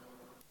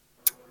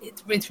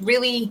 It's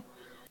really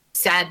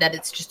sad that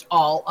it's just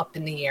all up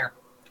in the air.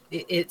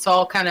 It's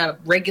all kind of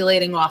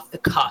regulating off the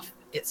cuff,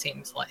 it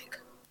seems like.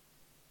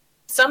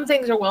 Some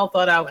things are well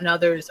thought out and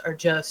others are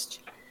just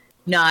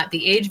not.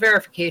 The age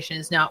verification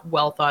is not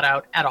well thought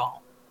out at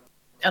all.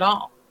 At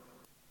all.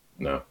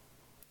 No.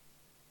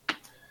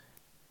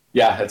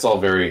 Yeah, it's all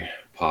very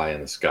pie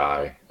in the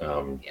sky.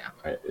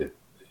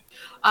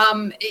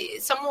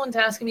 Someone's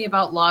asking me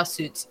about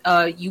lawsuits.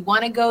 You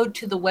want to go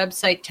to the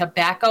website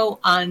Tobacco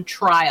on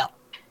Trial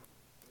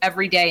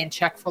every day and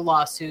check for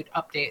lawsuit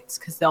updates,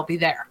 because they'll be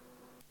there.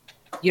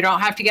 You don't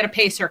have to get a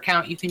Pacer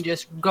account. You can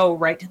just go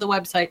right to the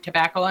website,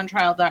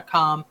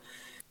 tobaccoontrial.com,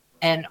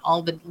 and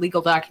all the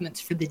legal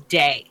documents for the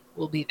day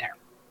will be there.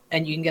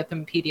 And you can get them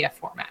in PDF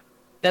format.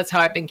 That's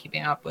how I've been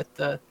keeping up with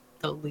the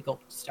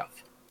legal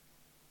stuff.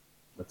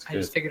 That's I good.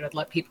 just figured I'd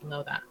let people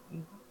know that.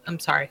 I'm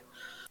sorry.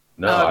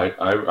 No,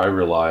 I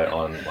rely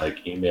on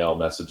email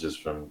messages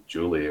from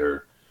Julie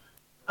or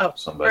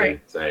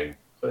somebody saying,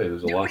 "Hey,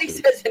 there's a Nobody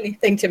lawsuit." says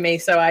anything to me,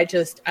 so I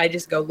just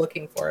go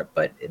looking for it.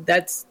 But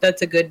that's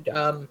a good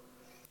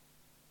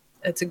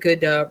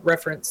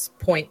reference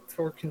point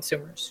for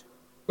consumers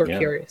who are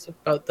curious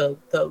about the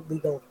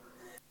legal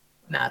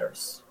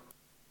matters,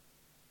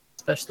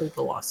 especially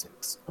the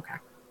lawsuits. Okay,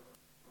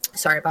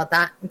 sorry about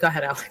that. Go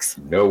ahead, Alex.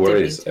 No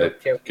worries.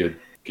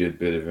 Good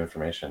bit of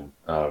information.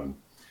 I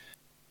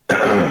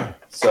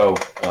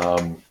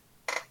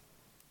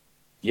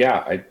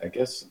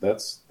guess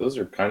those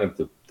are kind of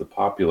the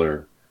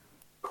popular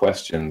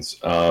questions.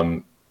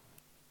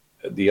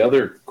 The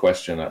other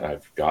question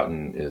I've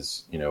gotten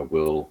is,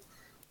 will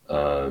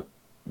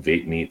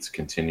vape meets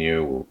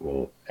continue?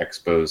 Will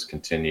expos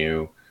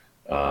continue?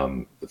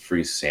 The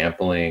free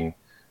sampling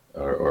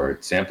or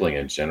sampling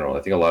in general.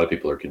 I think a lot of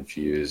people are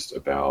confused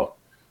about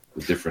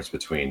the difference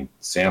between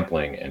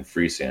sampling and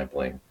free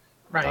sampling.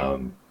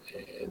 Right.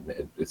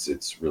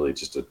 It's really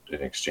just an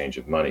exchange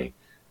of money.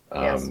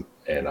 And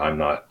I'm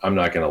not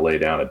going to lay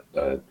down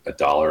a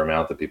dollar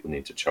amount that people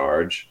need to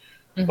charge,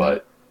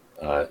 but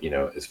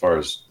as far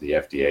as the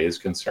FDA is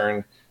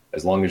concerned,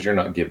 as long as you're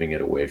not giving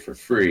it away for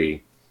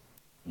free,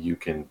 you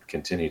can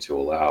continue to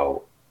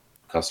allow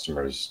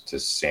customers to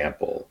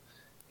sample.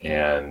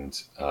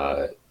 And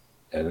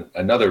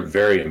another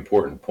very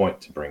important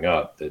point to bring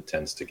up that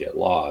tends to get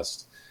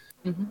lost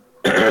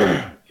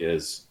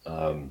is,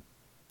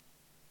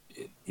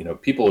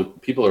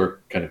 people are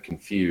kind of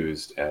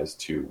confused as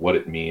to what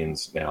it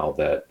means now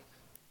that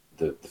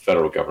the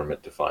federal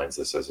government defines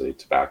this as a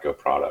tobacco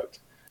product.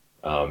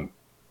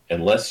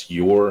 Unless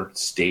your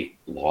state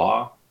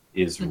law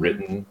is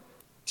written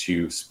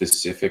to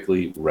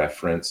specifically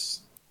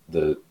reference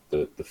the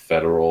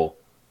federal,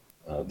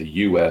 the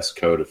U.S.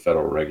 Code of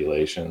Federal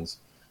Regulations,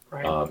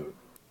 Right.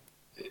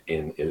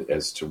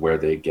 as to where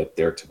they get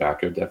their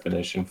tobacco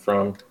definition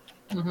from,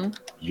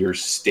 your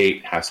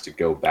state has to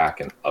go back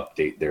and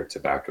update their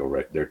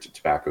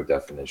tobacco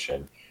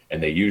definition,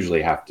 and they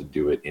usually have to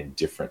do it in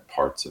different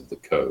parts of the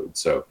code.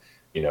 So,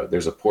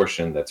 there's a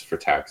portion that's for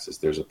taxes,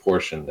 there's a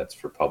portion that's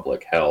for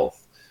public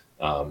health,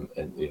 and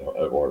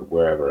or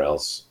wherever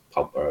else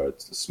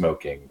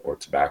smoking or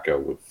tobacco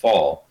would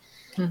fall.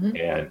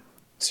 And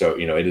so,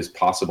 it is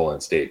possible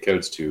in state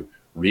codes to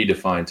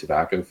redefine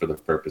tobacco for the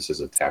purposes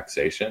of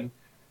taxation,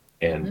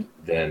 and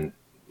then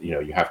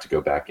you have to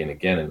go back in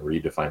again and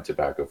redefine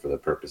tobacco for the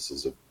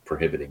purposes of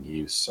prohibiting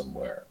use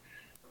somewhere.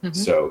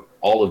 So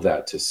all of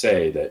that to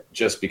say that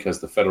just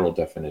because the federal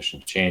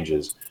definition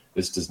changes,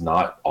 this does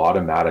not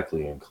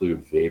automatically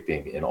include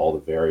vaping in all the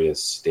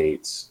various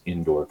states'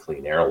 indoor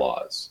clean air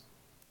laws,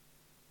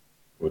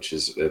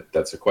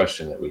 that's a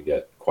question that we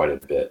get quite a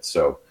bit.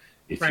 So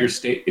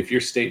if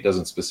your state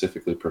doesn't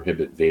specifically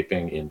prohibit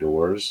vaping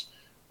indoors,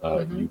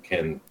 you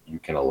can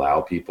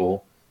allow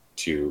people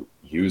to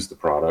use the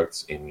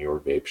products in your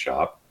vape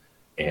shop,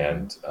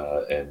 and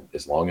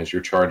as long as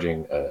you're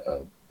charging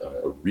a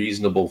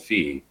reasonable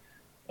fee,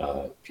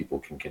 people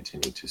can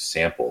continue to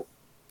sample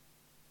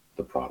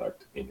the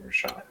product in your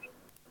shop.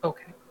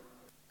 Okay.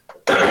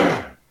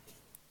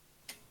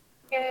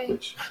 Yay.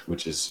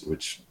 Which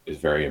is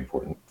very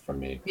important from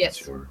me,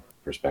 consumer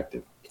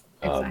perspective.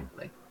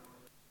 Exactly.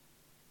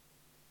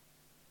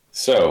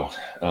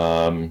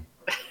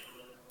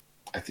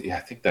 I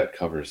think that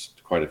covers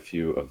quite a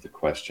few of the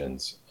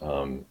questions.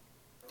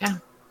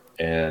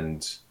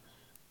 And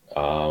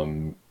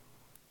I'd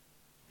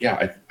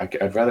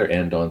rather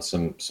end on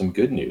some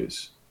good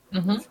news.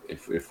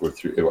 If we're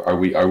through,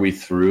 are we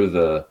through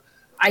the?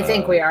 I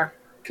think we are.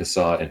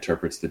 CASA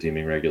interprets the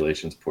deeming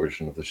regulations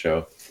portion of the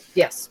show.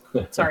 Yes.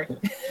 Sorry.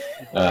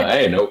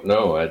 Hey,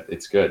 no,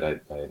 it's good.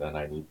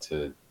 I need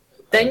to.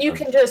 Then you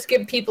can just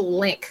give people a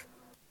link.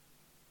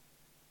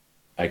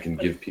 I can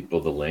give people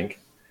the link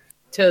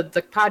to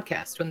the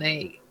podcast when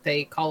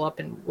they call up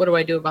and what do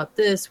I do about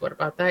this? What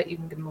about that? You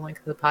can give them a link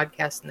to the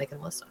podcast and they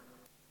can listen.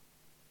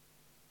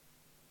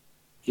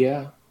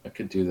 Yeah, I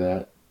could do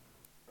that.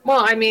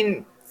 Well, I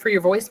mean, for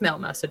your voicemail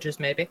messages,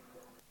 maybe.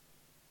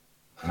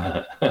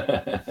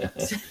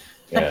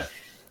 Yeah.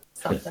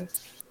 Something.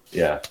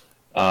 Yeah.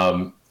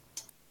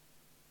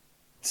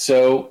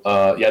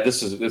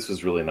 This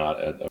was really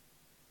not a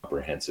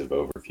comprehensive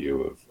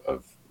overview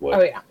of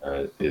what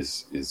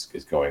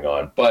is going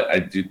on, but I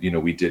do,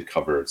 we did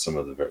cover some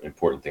of the very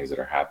important things that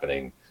are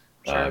happening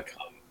come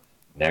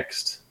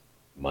next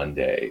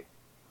Monday.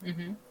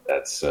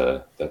 That's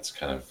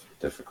kind of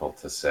difficult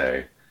to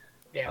say.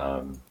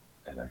 Yeah.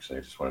 And actually,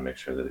 I just want to make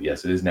sure that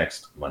yes, it is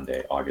next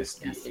Monday,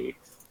 August the 8th.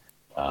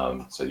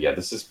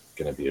 This is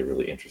going to be a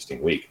really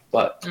interesting week.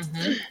 But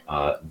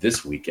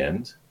this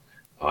weekend,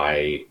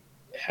 I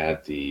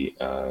had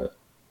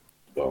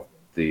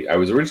I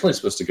was originally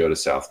supposed to go to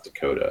South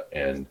Dakota,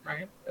 and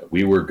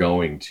we were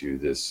going to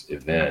this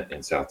event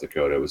in South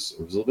Dakota. It was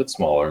a little bit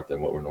smaller than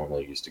what we're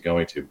normally used to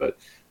going to, but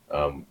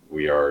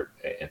we are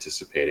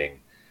anticipating.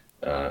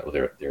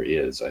 There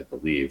is, I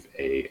believe,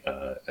 a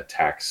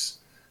tax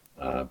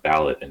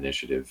ballot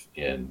initiative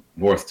in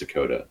North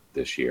Dakota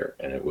this year,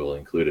 and it will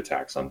include a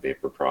tax on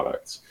vapor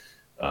products.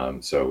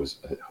 So I was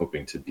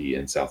hoping to be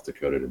in South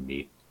Dakota to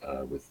meet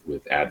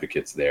with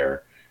advocates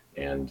there,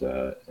 and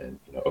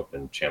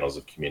open channels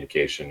of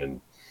communication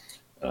and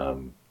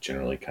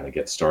generally kind of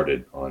get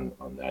started on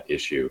that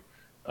issue.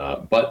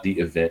 But the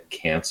event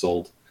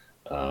canceled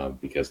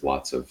because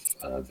lots of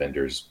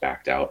vendors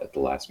backed out at the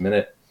last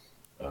minute.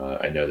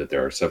 I know that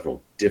there are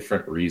several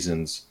different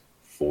reasons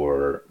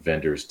for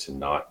vendors to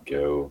not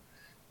go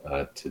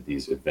to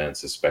these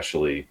events,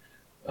 especially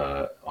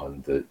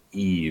on the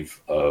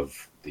eve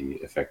of the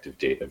effective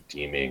date of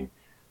deeming.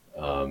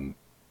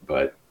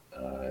 But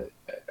I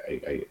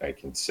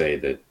can say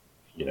that,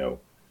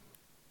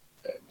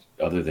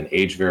 other than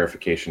age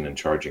verification and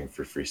charging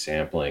for free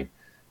sampling,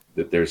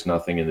 that there's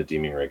nothing in the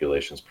deeming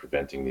regulations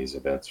preventing these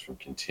events from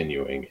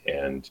continuing.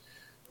 And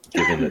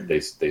given that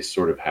they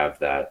sort of have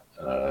that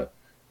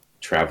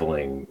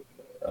traveling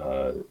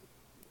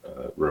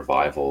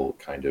revival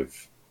kind of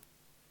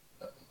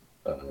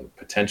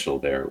potential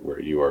there, where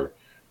you're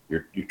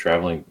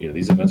traveling,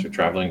 these events are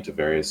traveling to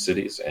various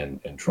cities and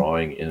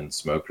drawing in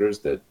smokers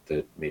that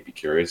may be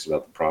curious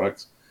about the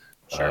products.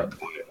 Sure.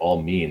 by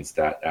all means,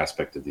 that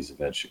aspect of these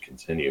events should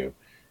continue.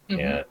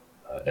 And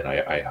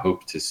I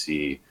hope to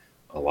see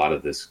a lot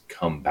of this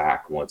come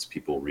back once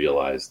people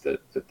realize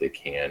that they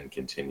can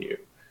continue.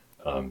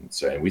 And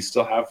we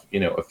still have,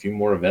 a few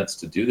more events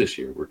to do this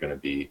year. We're going to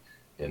be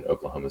in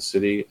Oklahoma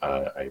City.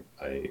 I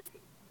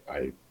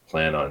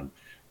plan on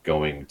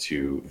going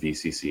to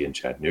VCC in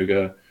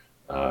Chattanooga.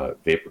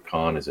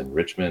 VaporCon is in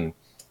Richmond,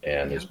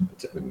 and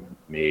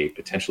may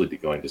potentially be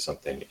going to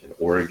something in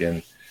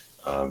Oregon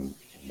in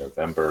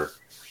November.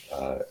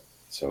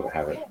 So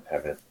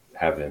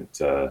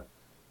haven't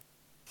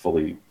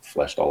fully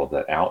fleshed all of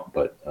that out,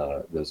 but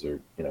those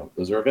are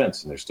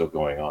events, and they're still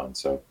going on.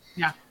 So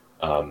yeah.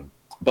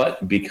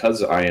 But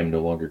because I am no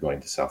longer going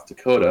to South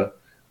Dakota,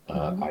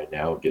 I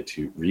now get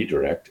to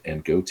redirect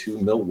and go to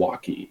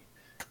Milwaukee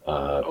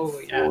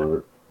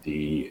for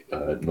the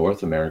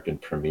North American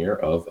premiere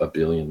of A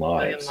Billion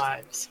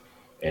Lives.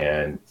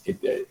 And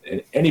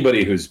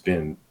anybody who's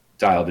been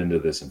dialed into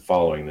this and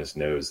following this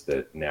knows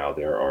that now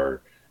there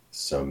are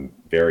some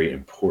very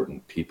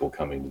important people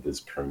coming to this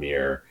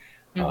premiere.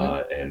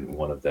 And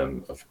one of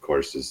them, of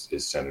course,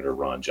 is Senator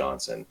Ron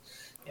Johnson.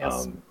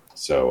 Yes.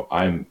 So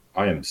I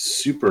am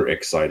super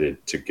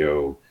excited to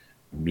go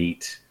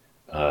meet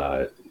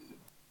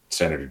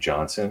Senator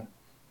Johnson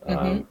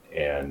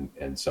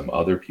and some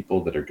other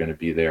people that are going to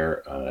be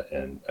there.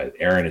 And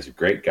Aaron is a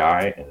great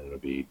guy, and it'll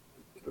be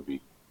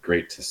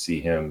great to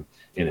see him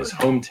in his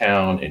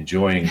hometown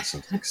enjoying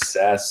some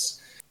success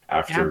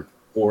after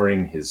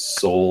pouring his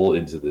soul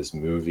into this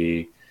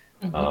movie.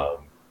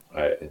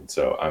 And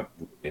so I'm,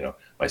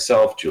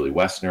 myself, Julie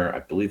Wessner, I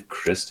believe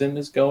Kristen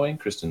is going,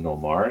 Kristen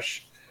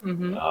Noel-Marsh.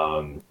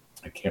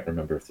 I can't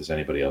remember if there's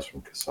anybody else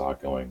from CASA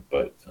going,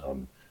 but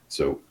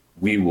so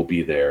we will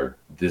be there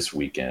this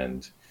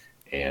weekend.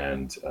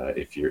 And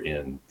if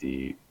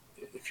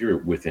you're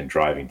within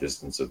driving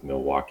distance of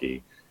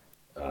Milwaukee,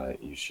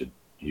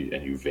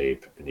 you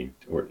vape,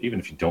 or even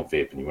if you don't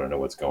vape and you want to know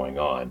what's going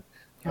on,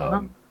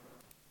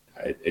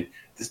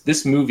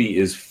 this movie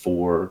is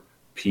for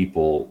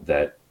people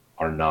that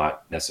are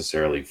not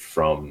necessarily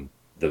from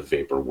the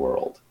vapor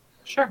world.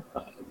 Sure.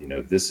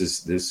 This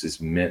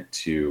is meant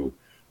to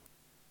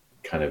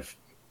kind of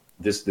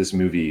this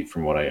movie,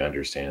 from what I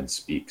understand,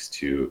 speaks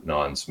to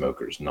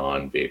non-smokers,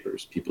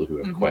 non-vapors, people who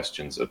have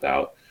questions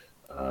about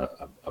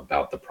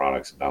the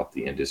products, about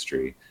the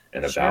industry,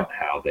 and about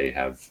how they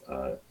have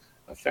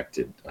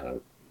affected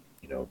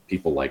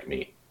people like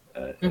me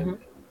and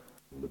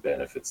the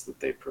benefits that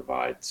they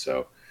provide.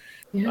 So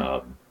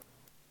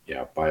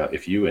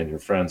if you and your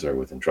friends are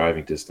within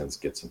driving distance,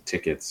 get some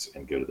tickets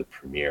and go to the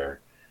premiere.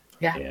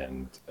 Yeah.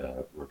 And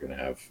we're going to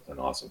have an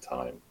awesome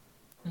time.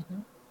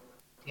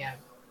 Yeah.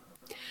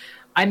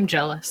 I'm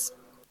jealous.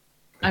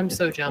 I'm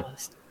so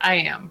jealous. I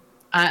am.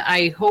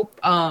 I hope,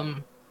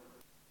 and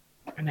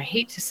I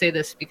hate to say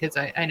this because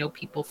I know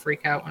people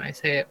freak out when I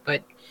say it,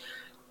 but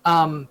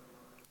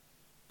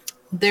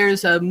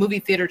there's a movie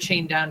theater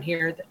chain down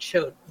here that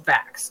showed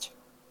Vaxxed.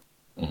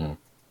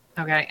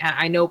 Okay. And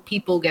I know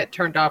people get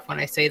turned off when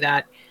I say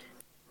that.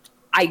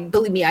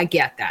 Believe me, I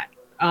get that.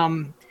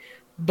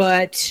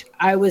 But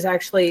I was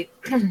actually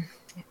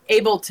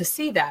able to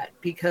see that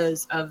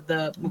because of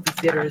the movie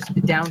theaters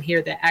down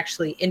here that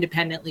actually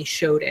independently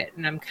showed it.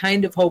 And I'm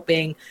kind of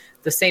hoping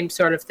the same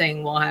sort of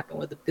thing will happen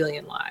with A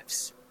Billion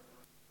Lives.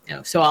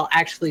 So I'll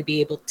actually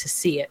be able to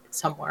see it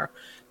somewhere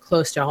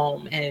close to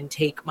home and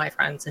take my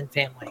friends and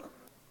family,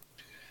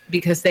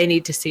 because they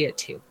need to see it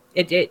too.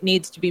 It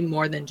needs to be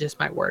more than just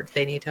my word.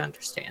 They need to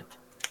understand.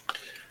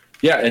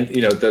 Yeah, and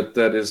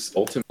that is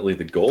ultimately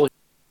the goal.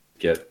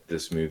 Get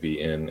this movie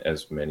in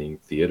as many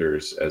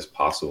theaters as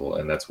possible,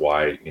 and that's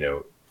why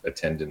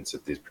attendance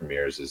at these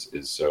premieres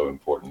is so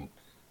important,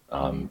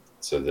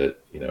 so that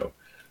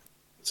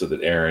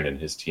Aaron and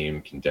his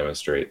team can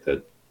demonstrate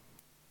that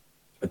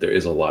there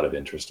is a lot of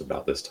interest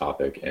about this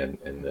topic, and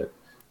that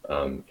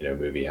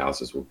movie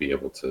houses will be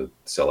able to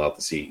sell out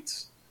the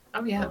seats.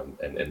 Oh yeah,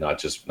 and not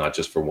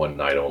just for one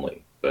night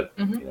only, but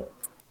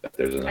that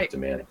there's enough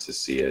demand to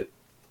see it.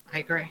 I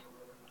agree.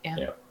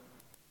 Yeah,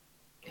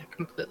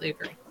 completely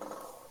agree.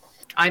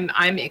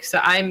 I'm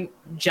excited. I'm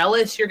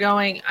jealous you're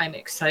going. I'm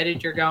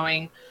excited you're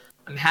going.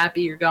 I'm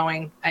happy you're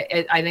going.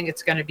 I think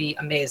it's going to be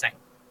amazing.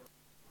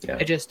 Yeah,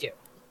 I just do.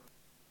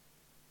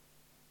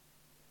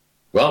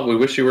 Well, we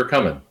wish you were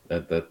coming.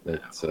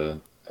 That's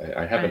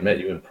I haven't met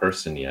you in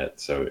person yet,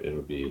 so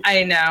it'll be.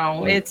 I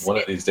know one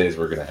of these days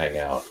we're going to hang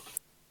out.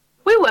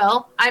 We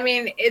will. I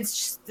mean,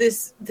 it's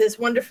just this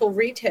wonderful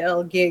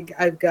retail gig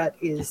I've got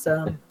is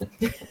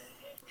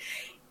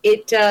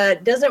it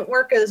doesn't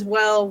work as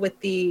well with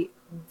the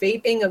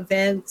vaping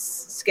events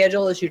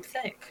schedule as you'd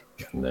think.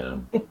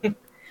 No.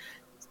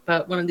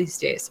 But one of these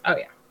days, oh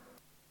yeah,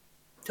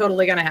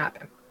 totally gonna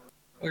happen.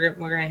 We're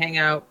gonna hang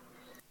out.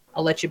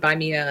 I'll let you buy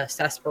me a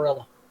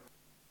sarsaparilla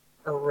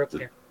or a root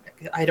beer.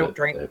 I don't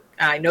drink.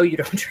 I know you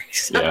don't drink.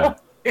 So.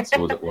 Yeah.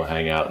 So we'll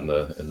hang out in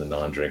the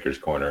non-drinkers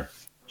corner.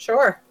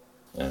 Sure.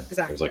 Yeah.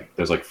 Exactly.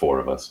 There's like 4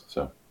 of us.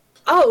 So.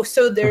 Oh,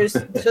 so there's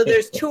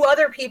 2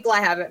 other people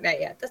I haven't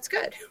met yet. That's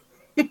good.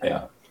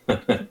 Yeah.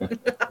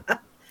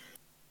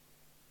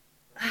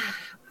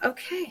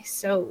 Okay,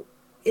 so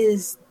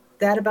is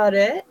that about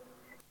it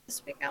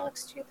this week,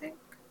 Alex, do you think?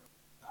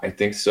 I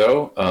think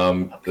so.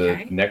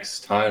 Okay. The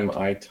next time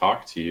I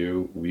talk to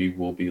you, we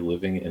will be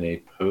living in a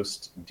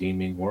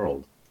post-deeming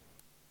world.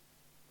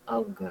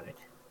 Oh, good.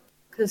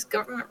 Because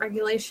government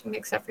regulation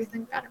makes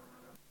everything better.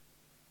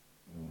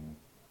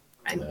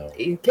 And No.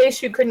 in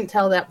case you couldn't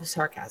tell, that was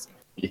sarcasm.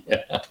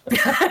 Yeah.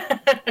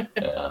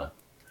 Yeah.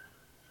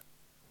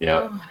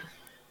 Yeah. Oh,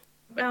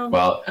 well,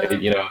 Well,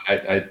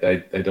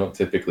 I don't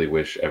typically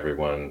wish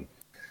everyone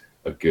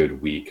a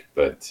good week,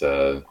 but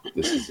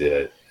this is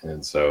it.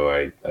 And so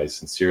I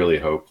sincerely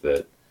hope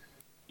that,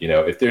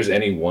 if there's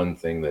any one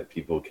thing that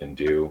people can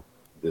do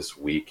this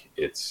week,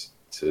 it's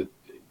to,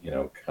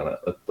 kind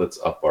of let's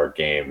up our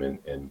game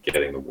and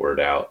getting the word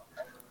out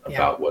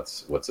about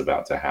what's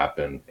about to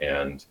happen.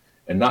 And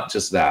not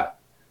just that,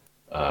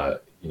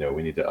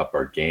 we need to up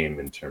our game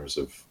in terms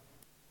of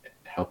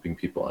helping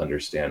people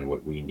understand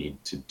what we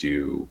need to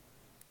do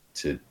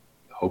to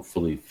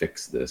hopefully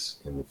fix this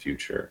in the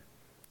future.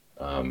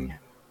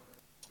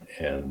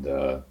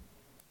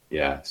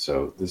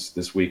 So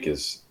this week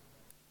is,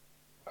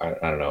 I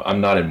don't know. I'm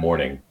not in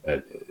mourning.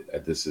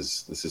 This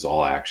is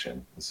all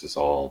action. This is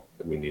all,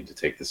 we need to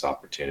take this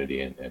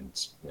opportunity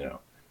and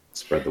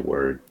spread the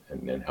word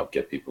and help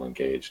get people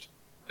engaged.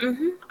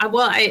 Mm-hmm.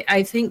 Well,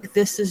 I think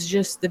this is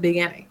just the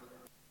beginning.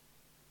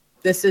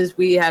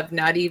 We have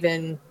not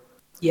even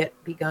yet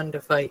begun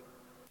to fight.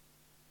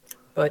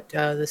 But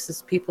this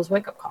is people's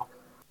wake-up call.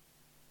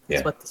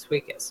 That's what this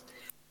week is.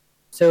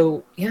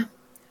 So, yeah,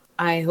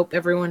 I hope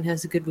everyone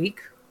has a good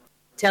week.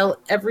 Tell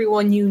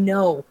everyone you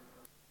know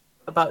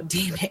about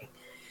deeming.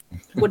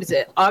 What is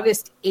it?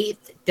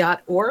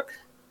 August8th.org?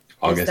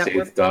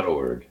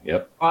 August8th.org.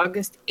 Yep.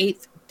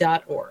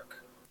 August8th.org.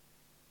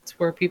 It's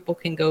where people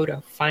can go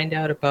to find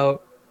out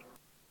about,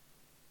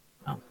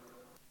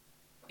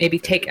 maybe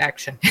take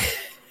action.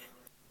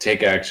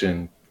 Take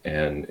action,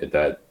 and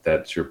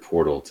that's your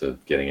portal to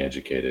getting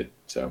educated.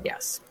 So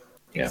yes,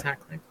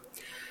 exactly.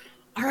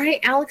 All right,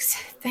 Alex,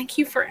 thank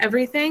you for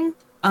everything.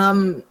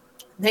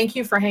 Thank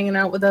you for hanging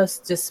out with us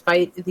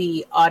despite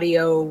the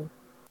audio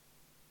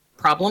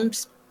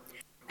problems,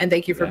 and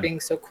thank you for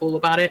being so cool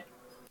about it.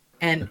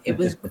 And it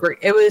was great.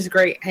 It was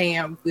great hanging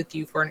out with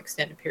you for an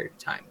extended period of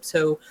time.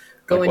 So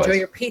go enjoy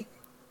your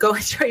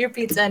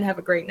pizza and have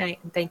a great night.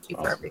 And thank you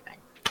for everything.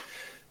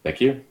 Thank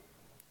you.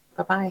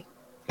 Bye-bye.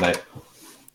 Night.